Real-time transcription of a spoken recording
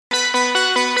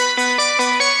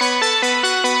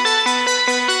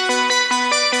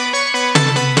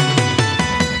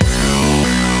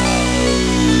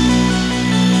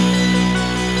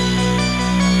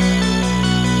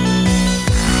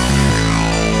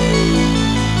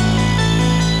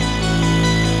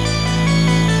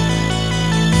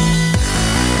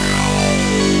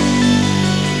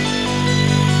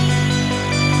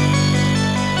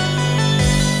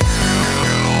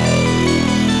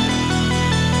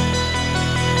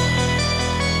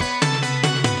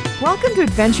Welcome to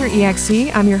Adventure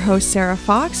EXE. I'm your host, Sarah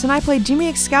Fox, and I play Jimmy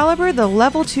Excalibur, the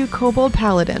Level 2 Kobold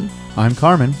Paladin. I'm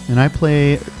Carmen, and I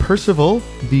play Percival,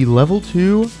 the Level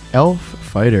 2 Elf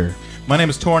Fighter. My name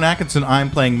is Torrin Atkinson. I'm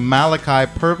playing Malachi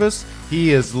Purvis.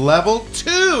 He is Level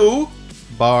 2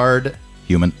 Bard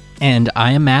Human. And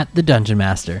I am Matt, the Dungeon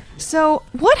Master. So,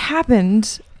 what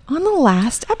happened on the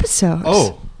last episode?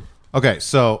 Oh, okay,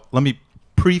 so let me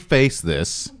preface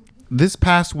this. This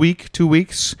past week, 2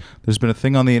 weeks, there's been a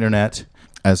thing on the internet.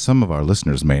 As some of our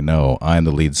listeners may know, I'm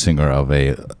the lead singer of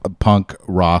a punk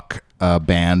rock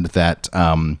band that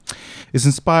is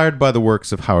inspired by the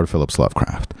works of Howard Phillips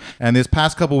Lovecraft. And this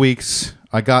past couple weeks,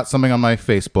 I got something on my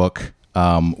Facebook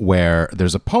where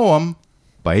there's a poem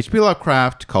by H.P.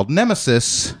 Lovecraft called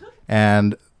Nemesis,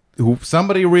 and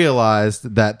somebody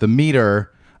realized that the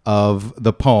meter of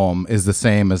the poem is the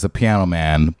same as The Piano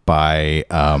Man by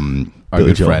our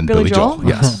good friend Billy Joel.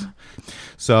 Yes.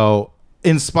 So,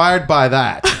 inspired by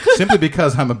that, simply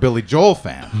because I'm a Billy Joel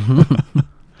fan,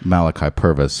 Malachi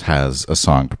Purvis has a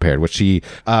song prepared, which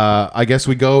I guess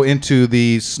we go into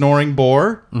the Snoring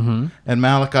Boar, and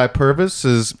Malachi Purvis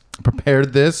has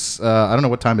prepared this. I don't know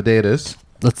what time of day it is.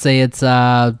 Let's say it's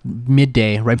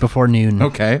midday, right before noon.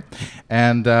 Okay.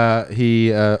 And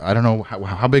he, I don't know,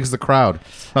 how big is the crowd?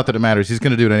 Not that it matters. He's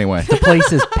going to do it anyway. The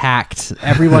place is packed.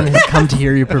 Everyone has come to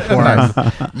hear you perform.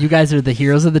 You guys are the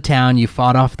heroes of the town. You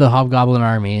fought off the Hobgoblin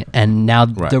army, and now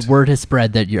the word has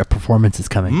spread that your performance is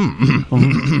coming.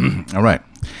 All right.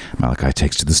 Malachi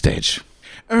takes to the stage.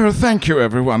 Oh, thank you,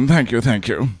 everyone. Thank you.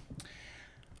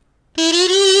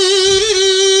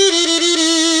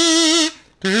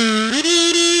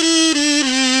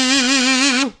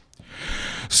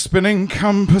 Spinning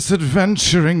compass,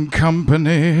 adventuring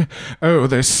company. Oh,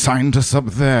 they signed us up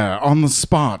there on the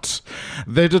spot.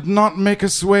 They did not make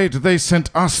us wait. They sent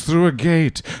us through a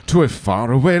gate to a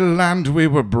faraway land we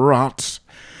were brought.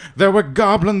 There were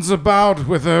goblins about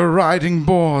with their riding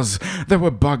boars. There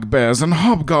were bugbears and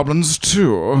hobgoblins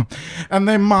too. And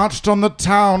they marched on the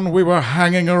town we were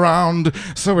hanging around.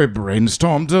 So we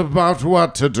brainstormed about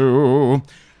what to do.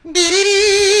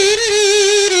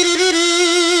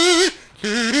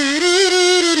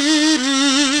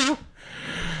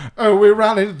 Oh, we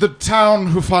rallied the town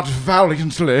who fought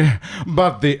valiantly,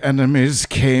 but the enemies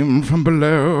came from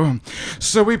below.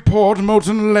 So we poured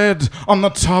molten lead on the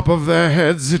top of their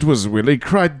heads. It was really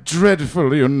quite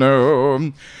dreadful, you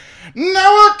know.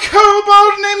 Now a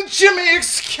kobold named Jimmy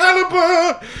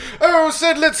Excalibur,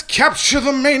 said let's capture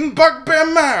the main bugbear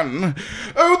man.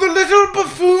 Oh, the little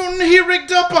buffoon, he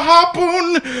rigged up a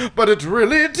harpoon, but it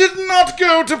really did not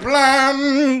go to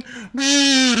plan.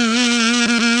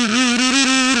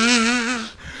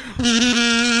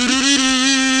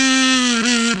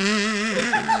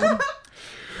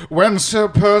 When Sir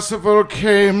Percival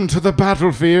came to the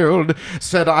battlefield,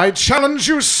 said, I challenge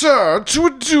you, sir, to a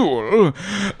duel.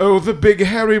 Oh, the big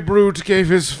hairy brute gave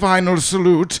his final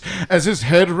salute as his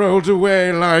head rolled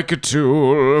away like a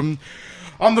tool.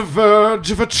 On the verge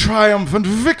of a triumphant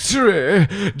victory,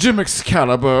 Jim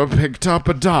Excalibur picked up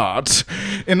a dart.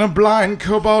 In a blind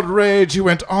kobold rage, he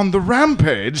went on the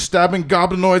rampage, stabbing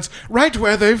goblinoids right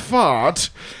where they fought.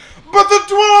 But the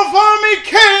dwarf army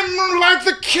came like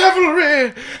the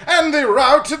cavalry, and they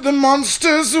routed the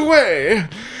monsters away.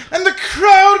 And the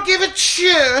crowd gave a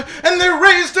cheer, and they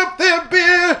raised up their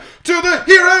beer to the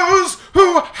heroes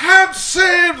who had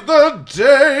saved the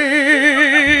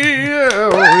day.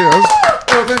 Oh, yes.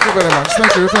 Oh, thank you very much.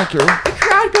 Thank you. The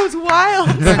crowd goes wild.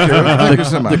 Thank you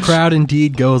so much. The crowd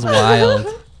indeed goes wild.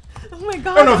 Oh my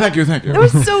god. Oh, no, thank you. That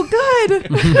was so good.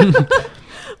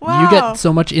 Wow. You get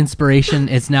so much inspiration,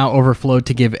 it's now overflowed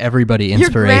to give everybody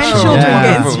inspiration. Your grandchildren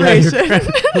get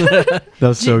inspiration. That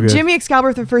was so good. Jimmy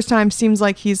Excalibur for the first time seems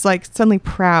like he's like suddenly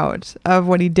proud of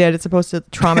what he did as opposed to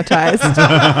traumatized.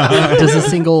 Does a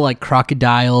single like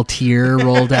crocodile tear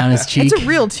roll down his cheek? It's a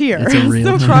real tear. It's a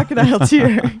real no crocodile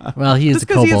tear. Well, he is Just a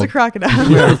because kobold. he is a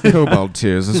crocodile. Yeah, kobold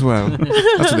tears as well.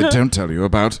 That's what they don't tell you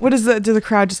about. What is do the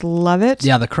crowd just love it?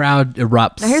 Yeah, the crowd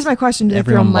erupts. Now here's my question: do they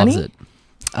throw Everyone money? loves it.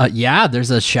 Yeah,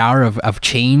 there's a shower of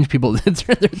change. People they're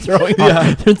throwing,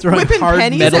 they're throwing Whipping hard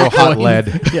pennies metal at you. Hot lead.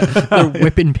 Yeah, they're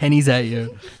whipping pennies at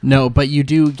you. No, but you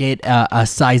do get a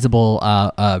sizable,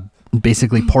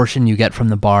 basically portion you get from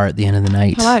the bar at the end of the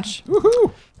night. How much?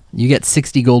 Woohoo! You get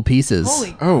 60 gold pieces.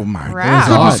 Holy Oh my crap.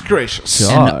 goodness gracious.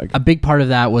 And a big part of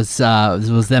that was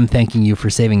them thanking you for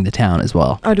saving the town as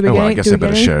well. Oh, do we Oh, get well, I it? guess Do we I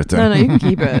better get it? share it then. No, you can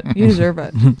keep it. You deserve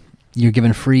it. You're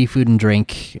given free food and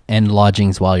drink and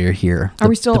lodgings while you're here. Are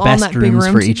we still the all in best that big rooms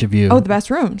room? for each of you? Oh, the best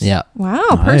rooms. Yeah. Wow,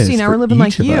 Nice, Percy, now for we're living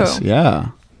like each of you. us. Yeah.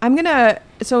 I'm gonna.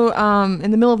 So,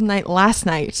 in the middle of the night last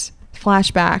night,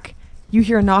 flashback. you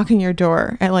hear a knock on your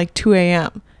door at like 2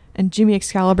 a.m. and Jimmy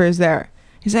Excalibur is there.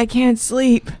 He's like, I can't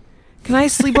sleep. Can I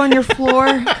sleep on your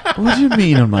floor? What do you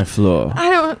mean on my floor?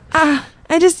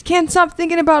 I just can't stop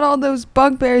thinking about all those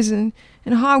bugbears and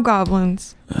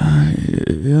hobgoblins.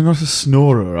 You're not a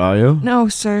snorer, are you? No,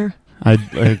 sir. I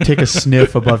take a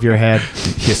sniff above your head.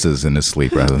 He hisses in his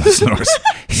sleep rather than snores.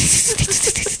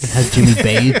 Has Jimmy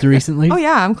bathed recently? Oh,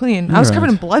 yeah, I'm clean. I was covered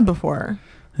in blood before.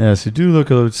 Yes, you do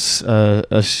look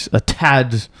a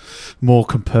tad more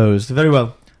composed. Very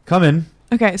well. Come in.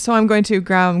 Okay, so I'm going to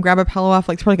grab a pillow off,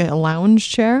 like a lounge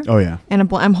chair. Oh, yeah. And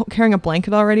I'm carrying a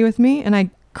blanket already with me, and I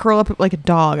curl up like a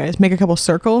dog. I just make a couple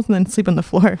circles and then sleep on the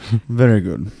floor. Very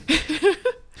good.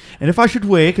 And if I should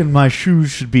wake and my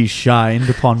shoes should be shined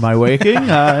upon my waking,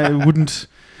 I wouldn't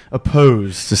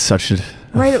oppose to such a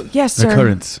Yes, sir.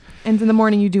 occurrence. And in the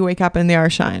morning, you do wake up and they are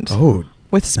shined. Oh,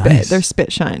 with spit. nice. They're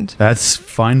spit shined. That's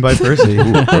fine by Percy.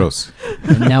 Ooh, gross.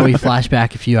 And now we flash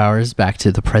back a few hours back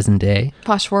to the present day.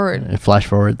 Flash forward. Flash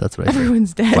forward. That's what I said.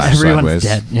 Everyone's dead. Flash Everyone's sideways.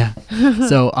 dead. Yeah.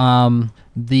 So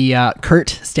the Kurt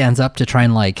stands up to try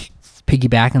and like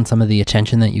piggyback on some of the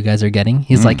attention that you guys are getting.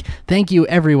 He's like, thank you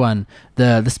everyone.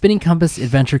 The Spinning Compass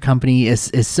Adventure Company is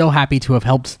so happy to have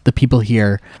helped the people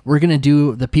here. We're gonna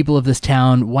do the people of this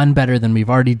town one better than we've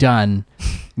already done.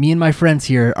 Me and my friends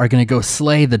here are gonna go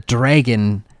slay the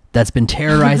dragon that's been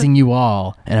terrorizing you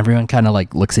all. And everyone kind of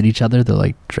like looks at each other. They're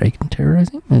like, dragon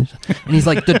terrorizing? And he's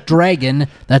like, the dragon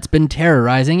that's been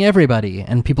terrorizing everybody.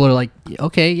 And people are like,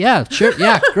 okay, yeah, sure,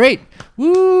 yeah, great.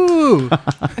 Woo!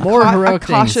 More heroic A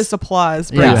cautious things. applause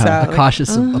breaks out. A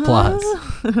cautious applause.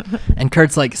 And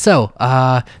Kurt's like, so,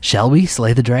 shall we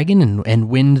slay the dragon and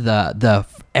win the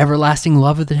everlasting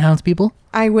love of the townspeople?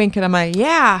 I wink and I'm like,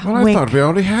 yeah. Well, I wink. thought we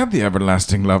already had the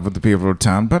everlasting love of the people of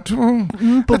town, but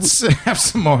let's have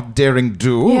some more daring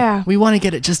do. Yeah. We want to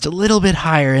get it just a little bit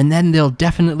higher, and then they'll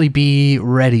definitely be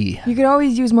ready. You could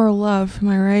always use more love, am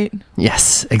I right?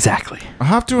 Yes, exactly. I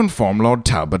have to inform Lord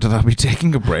Talbot that I'll be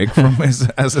taking a break from his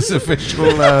official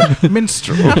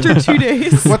minstrel. After 2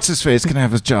 days. What's his face can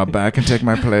have his job back and take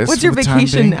my place. What's for your the time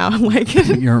vacation being. now? Like,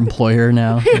 Your employer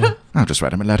now. Yeah. I'll just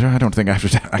write him a letter. I don't think I have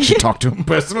to actually talk to him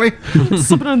personally.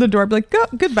 slip it on the door, be like,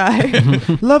 goodbye.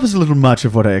 Love is a little much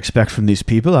of what I expect from these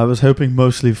people. I was hoping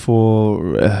mostly for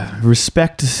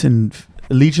respect and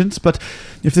allegiance, but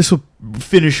if this will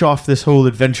finish off this whole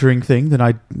adventuring thing, then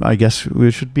I guess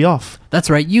we should be off. That's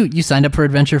right. You signed up for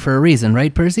adventure for a reason,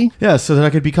 right, Percy? Yeah, so that I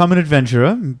could become an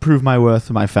adventurer, prove my worth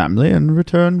to my family, and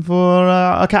return for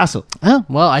a castle. Oh,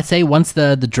 well, I say once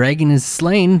the dragon is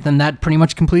slain, then that pretty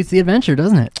much completes the adventure,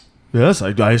 doesn't it? Yes, I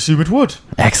assume it would.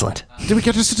 Excellent. Did we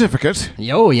get a certificate?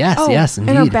 Oh, yes, yes, indeed.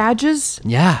 And our badges.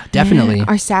 Yeah, definitely. Yeah,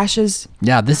 our sashes.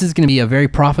 Yeah, this is going to be a very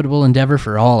profitable endeavor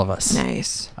for all of us.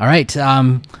 Nice. All right,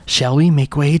 shall we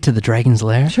make way to the dragon's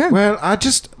lair? Sure. Well,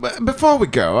 before we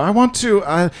go, I want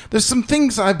to, there's some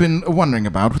things I've been wondering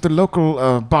about with the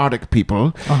local bardic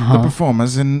people, the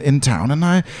performers in town, and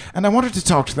I wanted to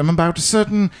talk to them about a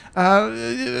certain,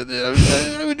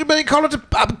 you may call it a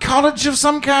college of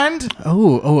some kind?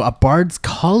 Oh, a bard's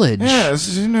college. Yes,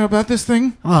 do you know about this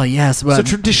thing? Well, yes, It's but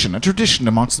a tradition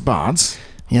amongst the bards.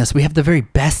 yes, we have the very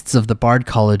bests of the bard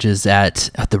colleges at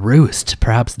the Roost.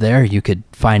 Perhaps there you could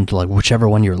find like whichever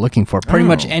one you're looking for. Pretty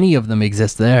much any of them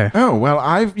exist there. Oh, well,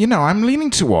 I'm leaning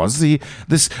towards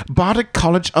this bardic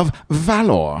college of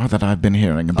valor that I've been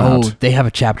hearing about. Oh, they have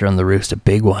a chapter on the Roost, a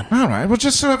big one. All right, well,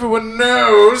 just so everyone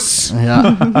knows,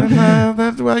 Yeah.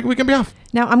 that we can be off.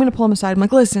 Now I'm going to pull him aside. I'm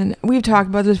like, listen, we've talked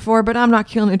about this before, but I'm not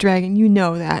killing a dragon. You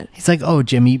know that. He's like, oh,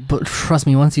 Jimmy, but trust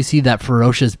me, once you see that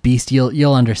ferocious beast,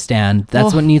 you'll understand.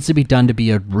 That's what needs to be done to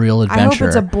be a real adventurer. I hope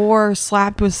it's a boar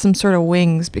slapped with some sort of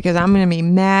wings because I'm going to be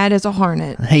mad as a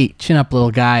hornet. Hey, chin up,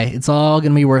 little guy. It's all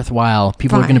going to be worthwhile.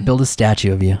 People are Fine. going to build a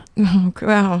statue of you.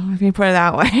 Well, if you put it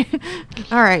that way.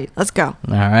 All right, let's go.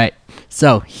 All right.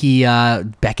 So he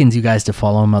beckons you guys to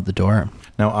follow him out the door.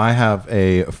 Now, I have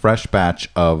a fresh batch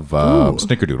of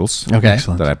snickerdoodles Okay.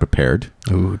 Excellent. that I prepared.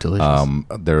 Ooh, delicious.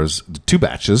 There's 2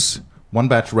 batches, one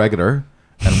batch regular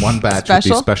and one batch with the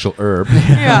Special? special herb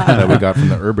Yeah. that we got from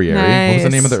the herbiary. What was the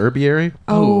Nice. name of the herbiary?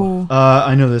 Oh,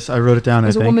 I know this. I wrote it down, it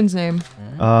was I a think. woman's name.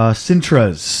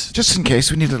 Sintras. Just in case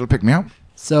we need a little pick-me-up.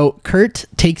 So Kurt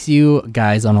takes you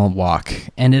guys on a walk,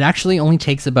 and it actually only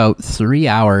takes about 3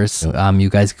 hours. You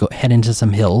guys head into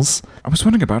some hills. I was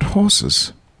wondering about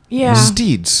horses. Yeah.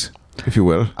 Steeds, if you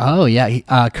will. Oh, yeah.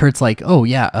 Kurt's like, oh,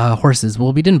 yeah, horses.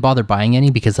 Well, we didn't bother buying any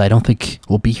because I don't think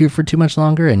we'll be here for too much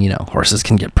longer. And, horses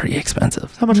can get pretty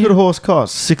expensive. How much would a horse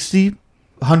cost? 60?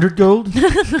 100 gold?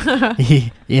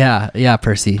 Yeah,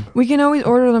 Percy. We can always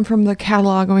order them from the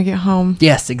catalog when we get home.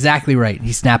 Yes, exactly right.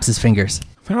 He snaps his fingers.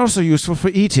 They're also useful for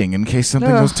eating in case something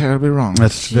Ugh. goes terribly wrong.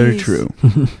 That's very Jeez.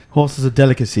 true. Horse is a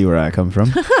delicacy where I come from.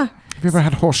 Have you ever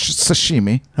had horse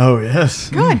sashimi? Oh, yes.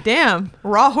 God damn.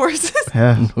 Raw horses.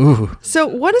 Yeah. Ooh. So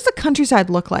what does the countryside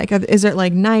look like? Is it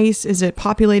like nice? Is it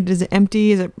populated? Is it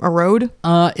empty? Is it a road?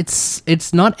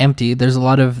 It's not empty. There's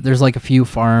like a few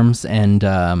farms and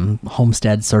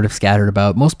homesteads sort of scattered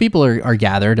about. Most people are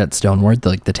gathered at Stoneward,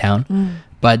 like the town.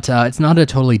 But it's not a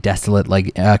totally desolate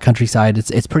like countryside.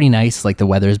 It's pretty nice. Like the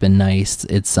weather's been nice.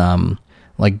 It's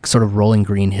like sort of rolling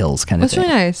green hills kind of That's thing.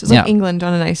 really nice. It's like Yeah. England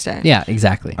on a nice day. Yeah,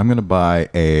 exactly. I'm going to buy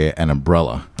an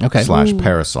umbrella Okay. /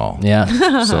 parasol.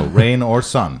 Yeah. So rain or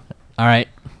sun. All right.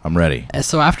 I'm ready.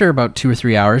 So after about 2 or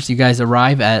 3 hours, you guys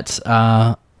arrive at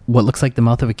what looks like the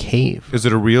mouth of a cave. Is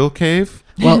it a real cave?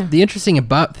 Well, the interesting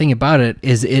thing about it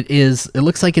is it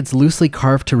looks like it's loosely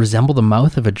carved to resemble the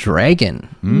mouth of a dragon.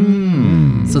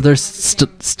 So there's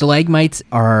stalagmites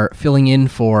are filling in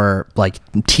for like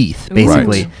teeth,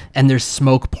 basically, Right. and there's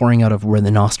smoke pouring out of where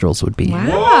the nostrils would be.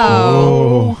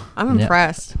 Wow. I'm Yeah.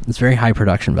 impressed. It's very high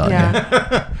production value.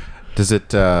 Yeah. Does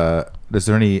it? Is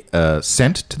there any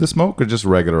scent to the smoke or just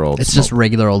regular old? It's smoke? just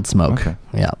regular old smoke. Okay.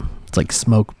 Yeah, it's like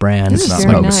smoke brand. This It's is not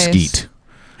very like nice. mesquite.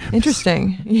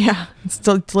 Interesting. Yeah. It's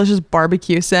still delicious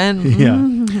barbecue scent. Yeah.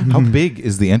 How big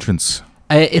is the entrance?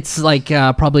 It's like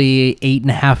probably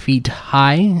 8.5 feet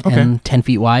high Okay. and 10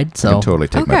 feet wide. I So can totally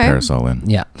take my Okay. parasol in.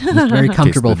 yeah, it's very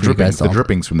comfortable for you guys. The all.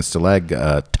 drippings from the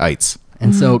stalactites.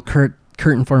 And so Kurt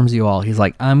informs you all. He's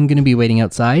like, I'm going to be waiting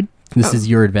outside. This is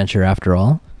your adventure after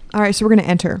all. All right. So we're going to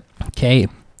enter. Okay.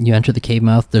 You enter the cave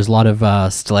mouth. There's a lot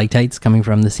of stalactites coming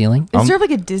from the ceiling. Is there like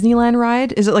a Disneyland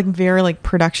ride? Is it like very like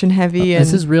production heavy? And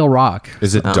This is real rock.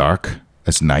 Is it dark?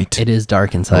 It's night. It is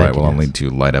dark inside. All right. Well, I'll yes. need to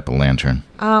light up a lantern.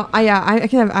 I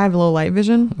have low light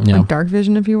vision, Yeah. like dark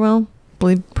vision, if you will.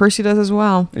 Believe Percy does as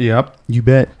well. Yep. You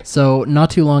bet. So not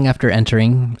too long after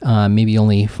entering, maybe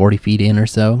only 40 feet in or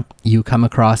so, you come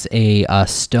across a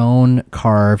stone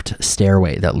carved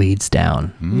stairway that leads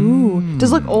down. Ooh.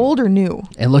 Does it look old or new?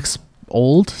 It looks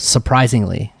old,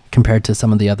 surprisingly, compared to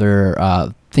some of the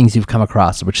other things you've come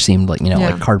across, which seemed like Yeah.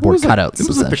 like cardboard cutouts. It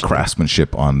was like the essentially.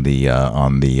 craftsmanship on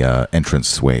the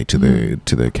entrance way to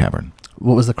the cavern.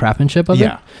 What was the craftsmanship of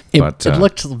Yeah, it? but, It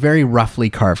looked very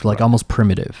roughly carved, like almost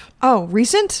primitive. Oh,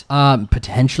 recent?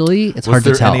 Potentially, it's Was hard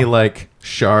there to tell. any like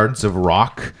shards of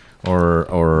rock or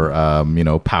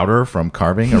powder from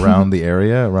carving around the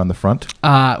area around the front?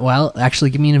 Well,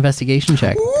 actually, give me an investigation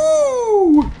check.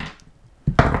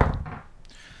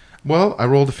 Well, I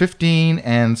rolled a 15,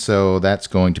 and so that's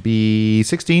going to be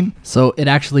 16. So it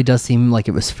actually does seem like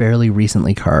it was fairly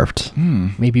recently carved,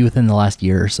 maybe within the last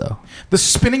year or so. The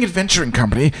Spinning Adventuring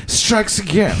Company strikes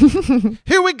again.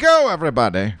 Here we go,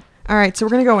 everybody. All right, so we're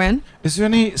going to go in. Is there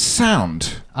any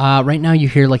sound? Right now, you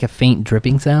hear like a faint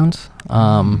dripping sound,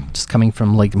 just coming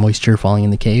from like moisture falling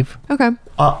in the cave. Okay.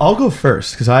 I'll go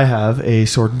first because I have a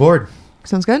sword and board.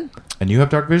 Sounds good. And you have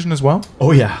dark vision as well?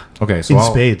 Oh, yeah. Okay, so In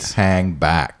I'll spades. hang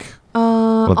back.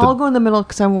 Well, I'll go in the middle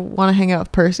because I want to hang out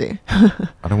with Percy.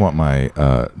 I don't want my...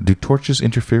 do torches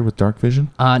interfere with dark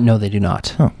vision? No, they do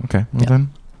not. Oh, okay. Well, Yeah.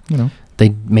 then, They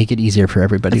make it easier for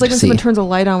everybody It's like to when see. someone turns a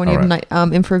light on when you have Alright.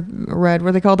 night, infrared. What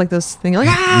are they called? Like this thing. You're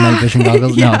like, ah! Night vision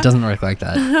goggles? No, Yeah. it doesn't work like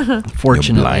that. You're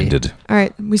Fortunately. blinded. All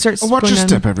right, we start. Watch going your down.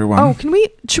 step, everyone. Oh, should we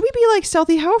be like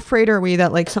stealthy? How afraid are we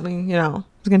that like something is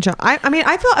gonna jump? I mean,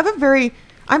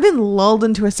 I've been lulled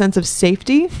into a sense of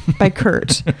safety by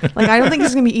Kurt. Like, I don't think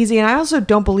this is gonna be easy, and I also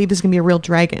don't believe this is gonna be a real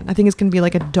dragon. I think it's gonna be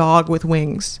like a dog with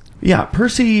wings. Yeah,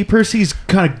 Percy's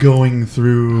kind of going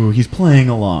through. He's playing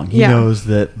along. He Yeah. knows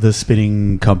that the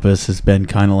spinning compass has been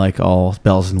kind of like all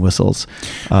bells and whistles.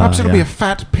 Perhaps it'll be yeah. a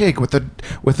fat pig with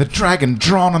a dragon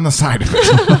drawn on the side of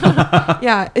it.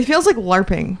 Yeah, it feels like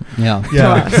LARPing Yeah. to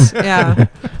Yeah. us. Yeah.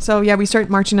 So yeah, we start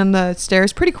marching on the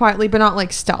stairs pretty quietly, but not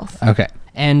like stealth. Okay.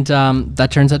 And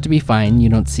that turns out to be fine. You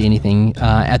don't see anything.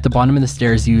 At the bottom of the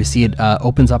stairs, you see it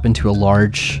opens up into a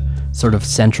large sort of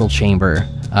central chamber.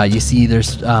 You see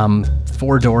there's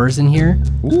 4 doors in here.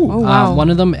 Oh wow. One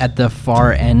of them at the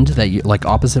far end, that you like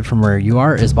opposite from where you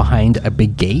are, is behind a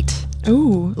big gate.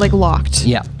 Ooh, like locked.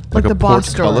 Yeah. Like the boss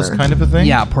portcullis door. kind of a thing?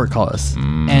 Yeah, portcullis.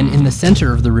 And in the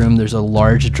center of the room, there's a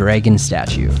large dragon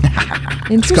statue.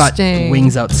 It's got Interesting.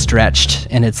 wings outstretched,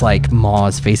 and it's like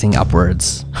maws facing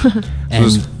upwards. So and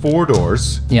there's 4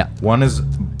 doors. yeah, One is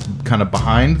kind of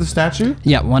behind the statue.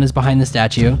 yeah, one is behind the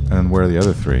statue. And where are the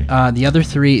other 3? The other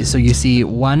 3, so you see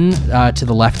one to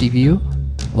the left of you,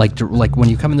 like when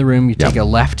you come in the room, you take a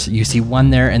left, you see one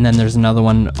there, and then there's another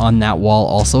one on that wall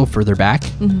also further back,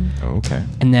 Oh, okay.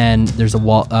 and then there's a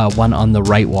wall, one on the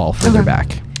right wall further Okay.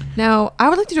 back. Now, I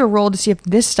would like to do a roll to see if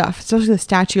this stuff, especially the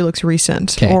statue, looks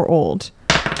recent 'Kay. or old.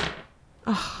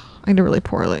 I did really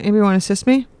poorly. Anybody want to assist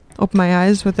me? Open my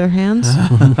eyes with their hands.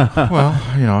 Well,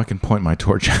 I can point my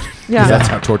torch at it. Yeah. That's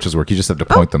how torches work. You just have to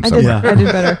point them I did, somewhere. Yeah. I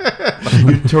did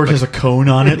better. Your torch has a cone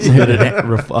on it so that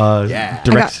it Yeah.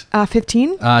 directs. I got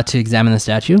 15. To examine the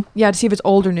statue. Yeah, to see if it's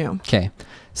old or new. Okay.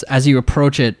 So as you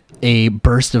approach it, a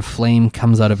burst of flame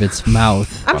comes out of its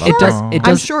mouth. I'm It short. does. It I'm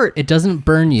does. short. It doesn't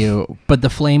burn you, but the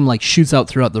flame like shoots out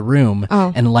throughout the room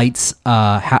and lights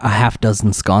a half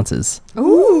dozen sconces.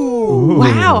 Ooh.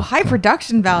 Wow. High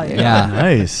production value. Yeah.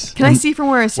 Nice. Can I see from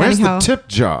where I'm Where's standing the how? tip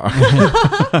jar?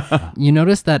 You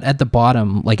notice that at the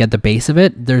bottom, like at the base of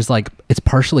it, there's like it's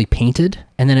partially painted,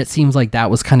 and then it seems like that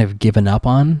was kind of given up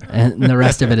on, and the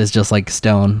rest of it is just like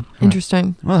stone.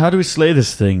 Interesting. Well, how do we slay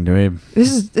this thing? Do we?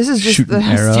 This is just Shoot the an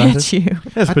arrow at it? statue.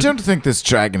 Yes, I but don't think this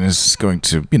dragon is going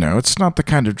to, it's not the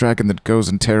kind of dragon that goes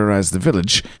and terrorizes the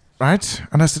village, right?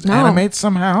 Unless it No. animates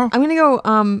somehow. I'm gonna go.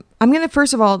 I'm gonna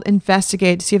first of all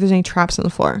investigate to see if there's any traps on the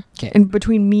floor. 'Kay. In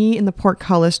between me and the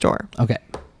portcullis door. Okay.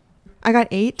 I got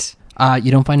 8.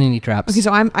 You don't find any traps. Okay,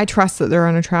 so I trust that there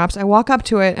are no traps. I walk up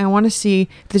to it and I want to see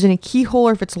if there's any keyhole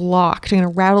or if it's locked. I'm gonna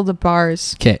rattle the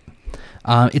bars. Okay.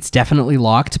 It's definitely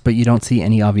locked, but you don't see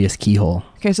any obvious keyhole.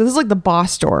 Okay, so this is like the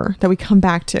boss door that we come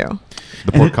back to.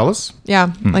 The portcullis?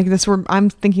 Yeah, like this. Where I'm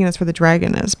thinking that's where the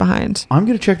dragon is behind. I'm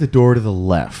gonna check the door to the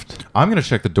left. I'm going to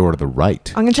check the door to the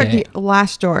right. I'm gonna check Okay. the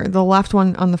last door, the left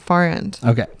one on the far end.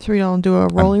 Okay. So we all do a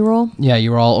rolly roll. Yeah,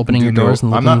 you were all opening your doors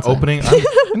and I'm looking not inside. opening.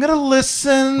 I'm going to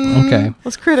listen. Okay.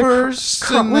 Let's create a First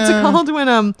and what's it then- called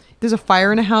when there's a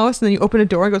fire in a house and then you open a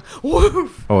door and it goes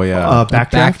woof. Oh, yeah. Backdraft.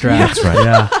 Backdraft. That's right.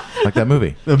 Yeah. Like that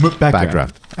movie. Backdraft.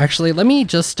 Backdraft. Actually, let me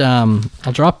just I'll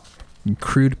drop a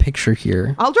crude picture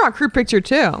here. I'll draw a crude picture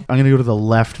too. I'm gonna go to the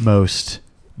leftmost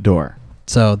door.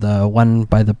 So the one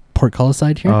by the portcullis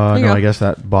side here. There you No, go. I guess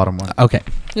that bottom one. Okay.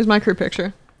 Here's my crude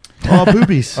picture. Oh,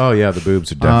 boobies. Oh, yeah. The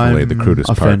boobs are definitely the I'm crudest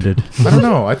offended. part. I don't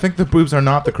know. I think the boobs are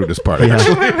not the crudest part. Yeah.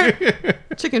 actually.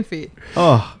 Chicken feet.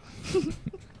 Oh,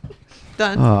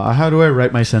 Done. how do I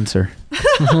write my censor?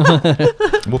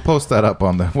 We'll post that up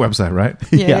on the website, right?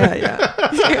 Yeah.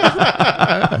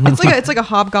 It's like a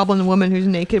hobgoblin woman who's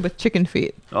naked with chicken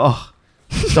feet. Oh,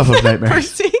 stuff of nightmares.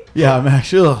 Percy, Yeah, I'm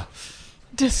actually.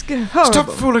 Stop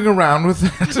fooling around with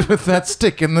that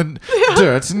stick in the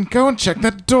dirt and go and check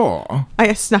that door.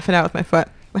 I snuff it out with my foot.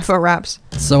 My foot wraps.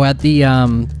 So at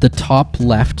the top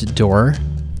left door,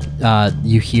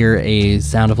 you hear a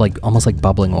sound of like almost like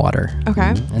bubbling water. Okay.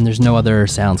 And there's no other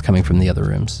sounds coming from the other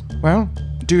rooms. Well,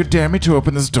 do you dare me to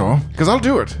open this door? Because I'll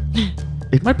do it.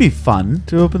 It might be fun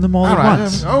to open them all All at right.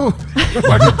 once.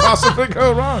 What could possibly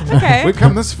go wrong? Okay. We've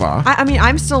come this far. I mean,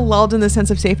 I'm still lulled in the sense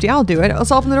of safety. I'll do it.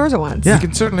 Let's open the doors at once. We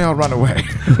can certainly all run away.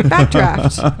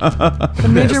 Backdraft. A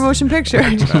major motion picture.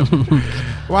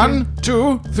 1,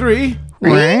 2, 3.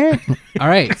 All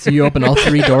right, so you open all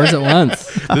 3 doors at once.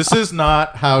 This is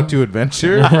not How to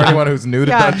Adventure for anyone who's new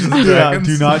to Yeah. Dungeons and Yeah, Dragons.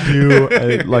 do not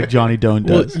do like Johnny Doan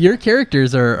Well, does. your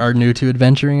characters are new to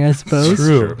adventuring, I suppose.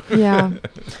 True. Yeah.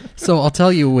 So I'll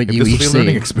tell you what If you this will each be a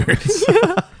learning see. experience.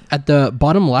 At the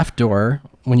bottom left door,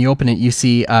 when you open it, you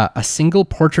see a single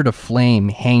portrait of flame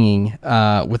hanging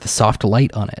with a soft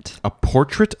light on it. A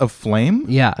portrait of flame?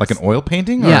 Yeah. Like an oil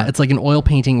painting? Yeah, it's like an oil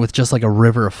painting with just like a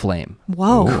river of flame.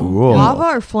 Whoa. Cool.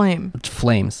 Lava or flame?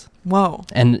 Flames. Whoa.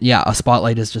 And yeah, a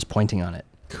spotlight is just pointing on it.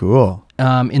 Cool.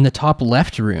 In the top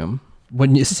left room,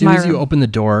 as soon my as you room. open the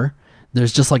door,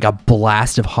 there's just like a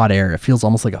blast of hot air. It feels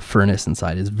almost like a furnace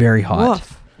inside. It's very hot.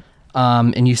 Woof.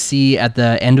 And you see at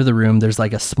the end of the room, there's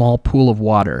like a small pool of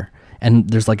water, and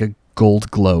there's like a gold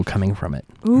glow coming from it.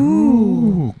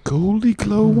 Ooh, goldy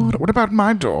glow water. What about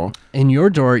my door? In your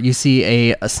door, you see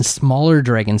a smaller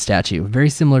dragon statue, very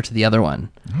similar to the other one.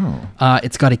 Oh.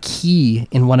 It's got a key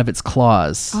in one of its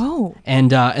claws. Oh.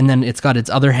 And then it's got its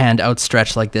other hand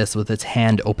outstretched like this, with its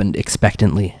hand opened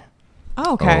expectantly.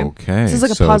 Oh, okay. Okay. This is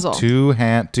like a so puzzle.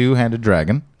 Two-handed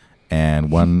dragon, and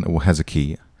one has a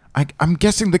key. I'm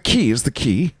guessing the key is the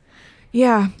key.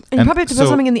 Yeah. And you And probably have to so- put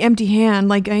something in the empty hand,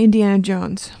 like Indiana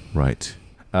Jones. Right.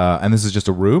 And this is just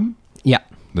a room? Yeah.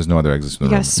 There's no other exits in You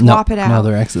the gotta room. swap it out. No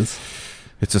other X's.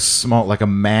 It's a small, like a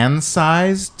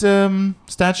man-sized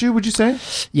statue, would you say?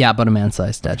 Yeah, about a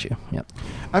man-sized statue. Yep.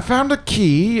 I found a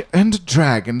key and a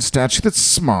dragon statue that's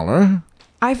smaller.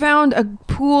 I found a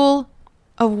pool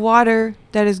of water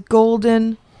that is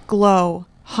golden glow,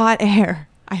 hot air.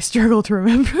 I struggle to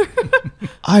remember.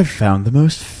 I've found the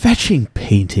most fetching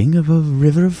painting of a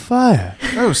river of fire.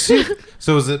 Oh, see.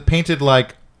 So is it painted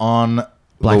like on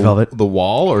Black the, velvet. the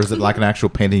wall, or is it like an actual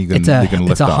painting you can, It's a you can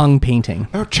lift it's a off? hung painting.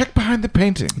 Oh, check behind the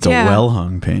painting. It's Yeah. a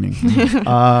well-hung painting.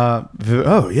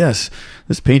 Oh, yes.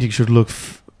 This painting should look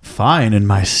fine in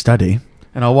my study.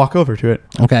 and I'll walk over to it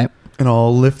Okay. and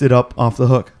I'll lift it up off the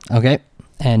hook. Okay.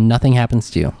 And nothing happens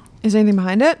to you. Is anything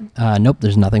behind it? Nope,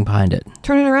 there's nothing behind it.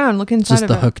 Turn it around. Look inside Just of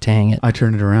the it. hook to hang it. I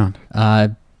turn it around.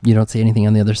 You don't see anything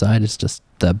on the other side. It's just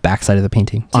the back side of the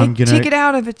painting. I'm gonna- Take it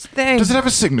out of its thing. Does it have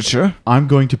a signature? I'm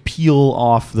going to peel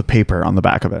off the paper on the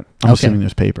back of it. I'm Okay. assuming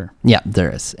there's paper. Yeah, there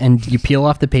is. And you peel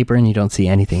off the paper and you don't see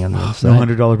anything on the other side. No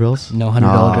 $100 bills? No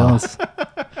 $100 bills.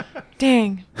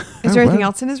 Dang. Is Oh, there anything wow.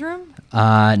 else in his room?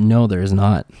 No, there is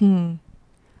not.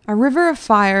 A river of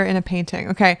fire in a painting.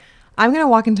 Okay. I'm going to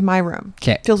walk into my room.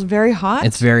 Okay. Feels very hot.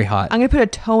 It's very hot. I'm going to put a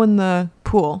toe in the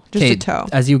pool. Just a toe.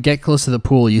 As you get close to the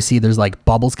pool, you see there's like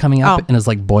bubbles coming up Oh. and it's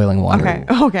like boiling water. Okay.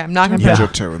 Okay. I'm not going to Put put your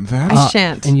toe in that. I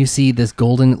shan't. And you see this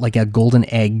golden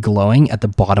egg glowing at the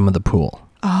bottom of the pool.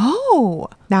 Oh,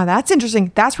 now that's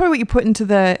interesting. That's probably what you put into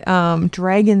the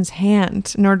dragon's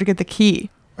hand in order to get the key.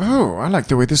 Oh, I like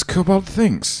the way this kobold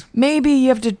thinks. Maybe you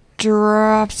have to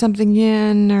drop something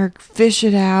in or fish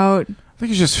it out. I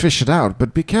think you just fish it out,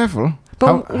 but be careful.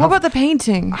 But what about the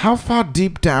painting? How far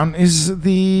deep down is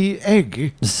the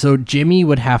egg? So Jimmy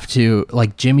would have to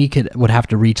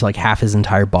reach like half his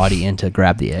entire body in to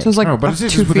grab the egg. So it's like oh, but up it's 2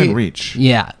 just within feet. reach.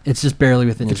 Yeah, it's just barely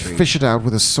within You his could reach. fish it out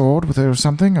with a sword, or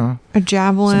something, or A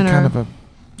javelin some or kind of a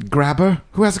grabber.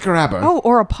 Who has a grabber?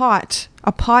 or a pot.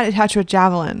 A pot attached to a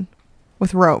javelin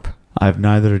with rope. I have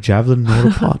neither a javelin nor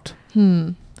a pot.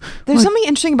 There's Like- something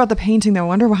interesting about the painting though. I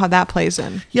wonder how that plays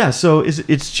in. Yeah, so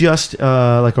it's just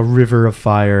like a river of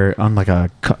fire on like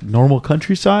a normal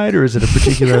countryside, or is it a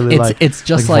particularly It's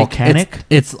just like volcanic?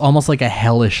 It's almost like a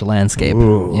hellish landscape.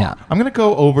 Ooh. Yeah. I'm gonna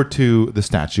go over to the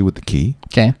statue with the key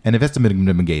Okay. and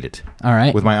investigate it All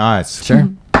right. with my eyes. Sure.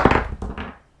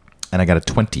 And I got a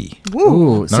 20.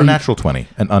 Ooh. Not So a you- natural 20,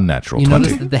 an unnatural You 20.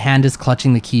 notice that the hand is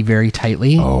clutching the key very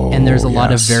tightly, and there's a lot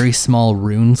of yes. very small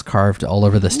runes carved all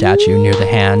over the statue near the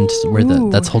hand where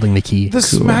that's holding the key.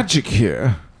 This magic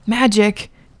here. Magic.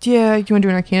 Do you want to do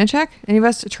an Arcana check? Any of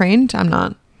us trained? I'm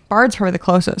not. Bard's probably the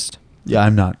closest. Yeah,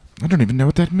 I'm not. I don't even know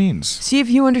what that means. See if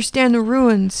you understand the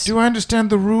ruins. Do I understand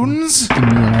the runes? Give me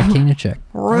an Arcana check.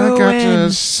 I got a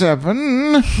Ruins.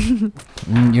 7.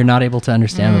 You're not able to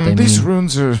understand what they These mean.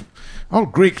 runes are all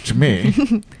Greek to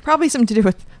me. Probably something to do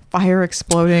with fire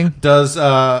exploding. Does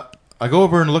I go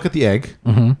over and look at the egg?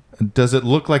 Mm-hmm. Does it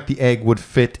look like the egg would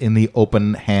fit in the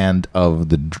open hand of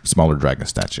the smaller dragon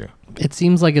statue? It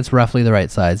seems like it's roughly the right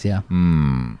size. Yeah.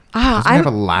 Does it have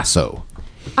a lasso?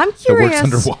 I'm works curious.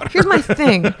 underwater? Here's my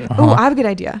thing. Oh, I have a good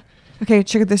idea. Okay,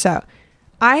 check this out.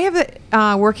 I have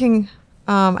a working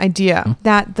idea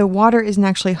that the water isn't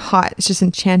actually hot. It's just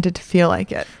enchanted to feel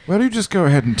like it. Why don't you just go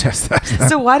ahead and test that?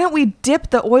 So why don't we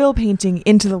dip the oil painting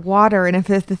into the water, and if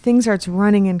the thing starts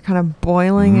running and kind of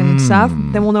boiling and stuff,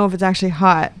 then we'll know if it's actually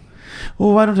hot.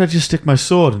 Well, why don't I just stick my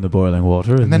sword in the boiling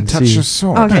water and then touch see? your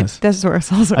sword. Okay, Yes. that's where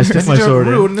it's also I stick Then my you don't sword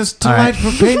in. ruin this All right.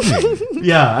 delightful painting.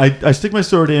 Yeah, I stick my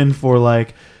sword in for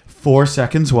like 4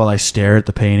 seconds while I stare at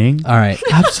the painting. All right.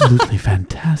 Absolutely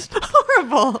fantastic.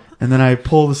 horrible. And then I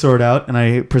pull the sword out and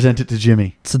I present it to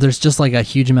Jimmy. So there's just like a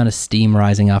huge amount of steam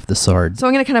rising off the sword. So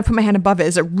I'm gonna kind of put my hand above it.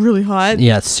 Is it really hot?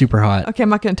 Yeah, it's super hot. Okay, I'm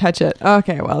not gonna touch it.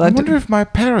 Okay, well I that. wonder if my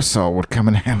parasol would come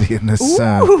in handy in this.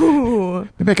 Ooh.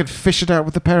 Maybe I could fish it out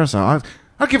with the parasol.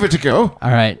 I'll give it a go.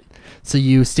 All right. So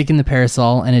you stick in the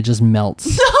parasol and it just melts.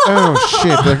 Oh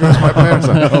shit! There goes my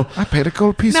parasol. I paid a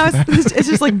gold piece No, for that. it's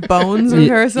just like bones of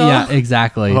parasol. Yeah,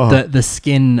 exactly. Oh. The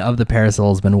skin of the parasol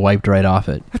has been wiped right off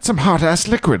it. That's some hot ass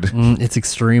liquid. It's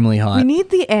extremely We hot.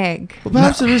 need the egg. Well,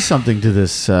 perhaps there is something to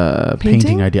this painting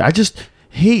Painting? idea. I just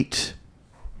hate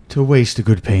to waste a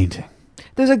good painting.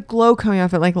 There's a glow coming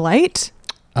off it, like light.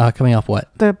 Coming off what?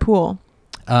 The pool.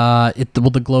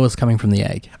 The glow is coming from the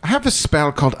egg. I have a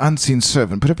spell called Unseen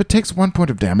Servant, but if it takes 1 point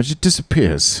of damage, it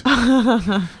disappears.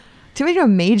 Too bad you have a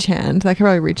mage hand. That could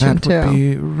probably reach him That would too.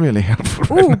 be really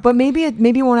helpful. Ooh, but maybe it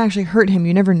won't actually hurt him.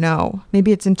 You never know.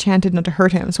 Maybe it's enchanted not to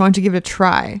hurt him. So why don't you give it a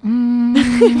try?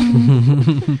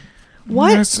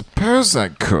 What? I suppose I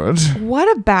could.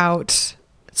 What about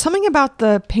something about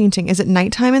the painting? Is it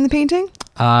nighttime in the painting?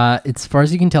 As far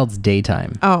as you can tell, it's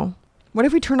daytime. Oh, what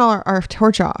if we turn our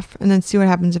torch off and then see what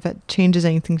happens if it changes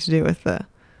anything to do with a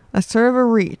sort of a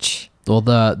reach? Well,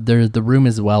 the room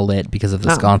is well lit because of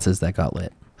the Oh. sconces that got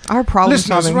lit. Our problem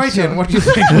Listeners, solving. write in skill- what you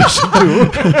think we should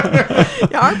do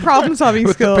Yeah, our problem solving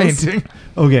with skills. the painting.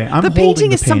 Okay, I'm The holding painting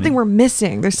the is something painting. we're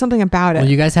missing. There's something about it. Well,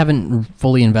 you guys haven't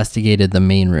fully investigated the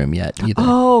main room yet either.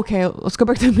 Oh, okay. Let's go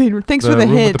back to the main room. Thanks for the room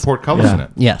hint. with the portcullis Yeah. in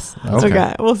it. Yes. It's Okay.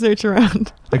 okay. We'll search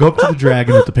around. I go up to the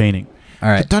dragon with the painting. All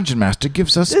The right. dungeon master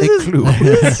gives us This a is clue.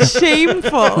 this is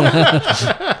shameful.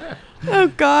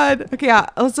 Oh God. Okay. Yeah.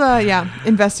 Let's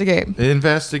investigate.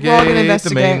 Investigate, We're all gonna the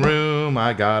investigate. main room. boom,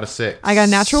 I got a 6. I got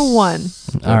a natural 1.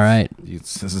 All right.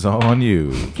 This is all on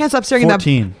you. Can't stop staring at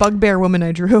 14. that bugbear woman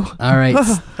I drew. All right.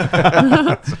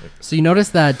 So you notice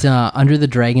that under the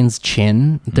dragon's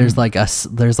chin, there's like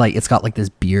it's got like this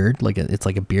beard, it's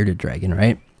like a bearded dragon,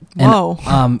 right? And,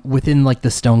 Whoa. within like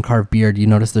the stone carved beard, you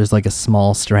notice there's like a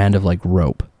small strand of like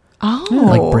rope, Oh.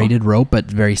 like braided rope, but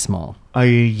very small. I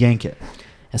yank it.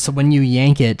 And so when you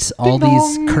yank it, all Ding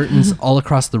these dong. curtains all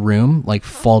across the room like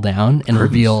fall down and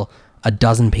reveal a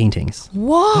dozen paintings.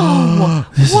 Whoa.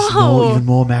 This Whoa. is even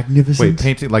more magnificent. Wait,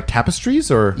 painting like tapestries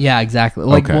or? Yeah, exactly.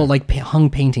 Like Okay. hung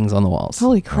paintings on the walls.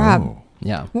 Holy crap. Oh.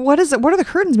 Yeah. What is it? What are the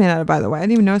curtains made out of, by the way? I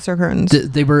didn't even notice they're curtains.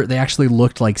 They actually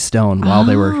looked like stone while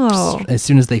they were Oh. as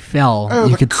soon as they fell, Oh,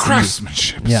 you the could see.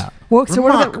 craftsmanship. Yeah. Well, so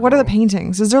what are the Remarkable.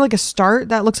 paintings? Is there like a start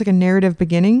that looks like a narrative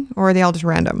beginning, or are they all just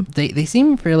random? They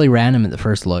seem fairly random at the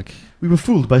first look. We were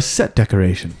fooled by set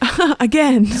decoration.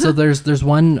 Again. So there's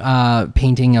one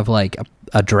painting of like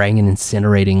a dragon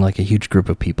incinerating like a huge group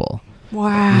of people. Wow.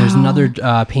 And there's another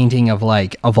painting of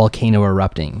like a volcano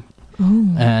erupting.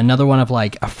 Another one of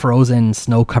like a frozen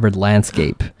snow-covered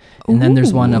landscape. And then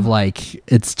there's one of like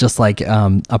it's just like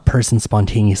a person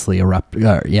spontaneously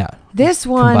This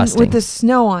one combusting. with the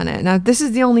snow on it. Now, this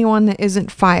is the only one that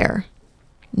isn't fire.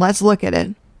 Let's look at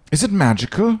it. Is it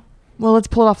magical? Well, let's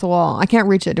pull it off the wall. I can't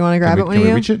reach it. Do you want to grab it, one Can of we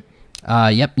you? reach it?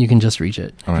 Yep, you can just reach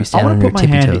it. All If right. you I stand want on to your put my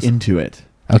tippy hand toes. into it.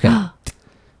 Okay.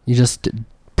 You just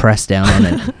press down on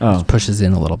it. Oh. Just pushes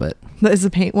in a little bit. Is the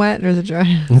paint wet or is it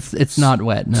dry? It's not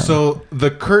wet. No. So the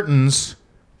curtains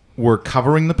were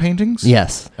covering the paintings?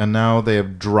 yes. And now they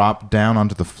have dropped down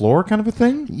onto the floor kind of a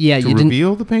thing? Yeah, To you didn't-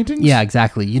 reveal the paintings? Yeah,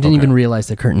 exactly. You didn't Okay. even realize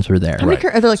the curtains were there. How many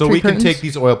are there like so 3 we curtains? can take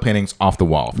these oil paintings off the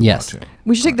wall if we Yes. want to.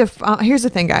 We should take the. Here's the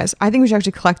thing, guys. I think we should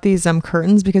actually collect these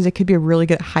curtains because it could be really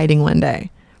good at hiding one day.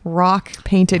 Rock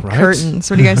painted Right. curtains.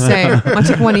 What do you guys say? Want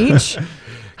to take one each?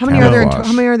 How many are there? Camouflage.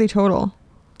 How many are they total?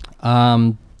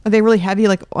 Um. Are they really heavy,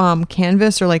 like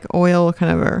canvas or like oil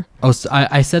kind of? Or Oh, so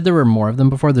I said there were more of them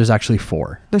before. There's actually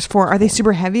 4. there's 4. Are they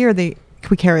super heavy or can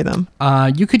we carry them?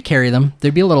 You could carry them.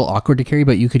 They'd be a little awkward to carry,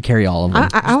 but you could carry all of them.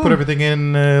 I Just want- put everything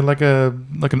in like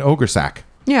an ogre sack.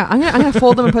 yeah, I'm gonna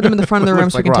fold them and put them in the front of the room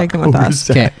Looks so we like can take them with rock. us.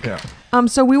 Okay. Yeah.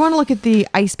 So we want to look at the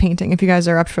ice painting if you guys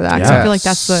are up for that. 'cause I feel like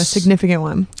that's the Yes. significant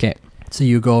one. Okay. So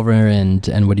you go over and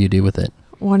what do you do with it?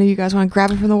 One of you guys want to grab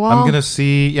it from the wall? I'm going to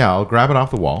see. Yeah, I'll grab it off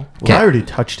the wall. Well, I already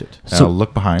touched it. And So- I'll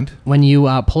look behind. When you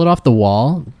pull it off the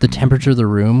wall, the temperature of the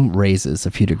room raises a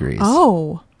few degrees.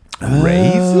 Oh,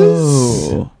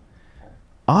 Raises? Oh.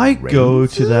 I go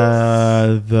to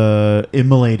the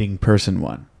immolating person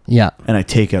one Yeah. and I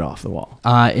take it off the wall.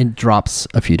 It drops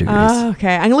a few degrees.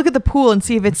 okay. I'm gonna look at the pool and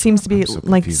see if it seems to be I'm so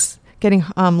like confused. getting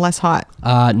less hot.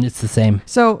 It's the same.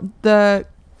 So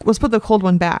let's put the cold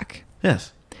one back.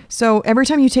 Yes. So every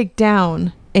time you take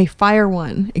down a fire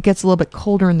one, it gets a little bit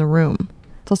colder in the room.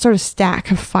 So let's start a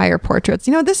stack of fire portraits.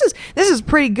 You know, this is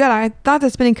pretty good. I thought the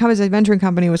Spinning Compass Adventuring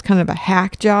Company was kind of a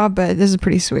hack job, but this is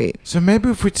pretty sweet. So maybe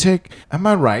if we take, am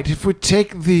I right? If we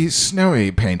take the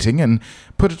snowy painting and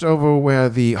put it over where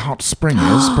the hot spring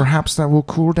is, perhaps that will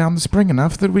cool down the spring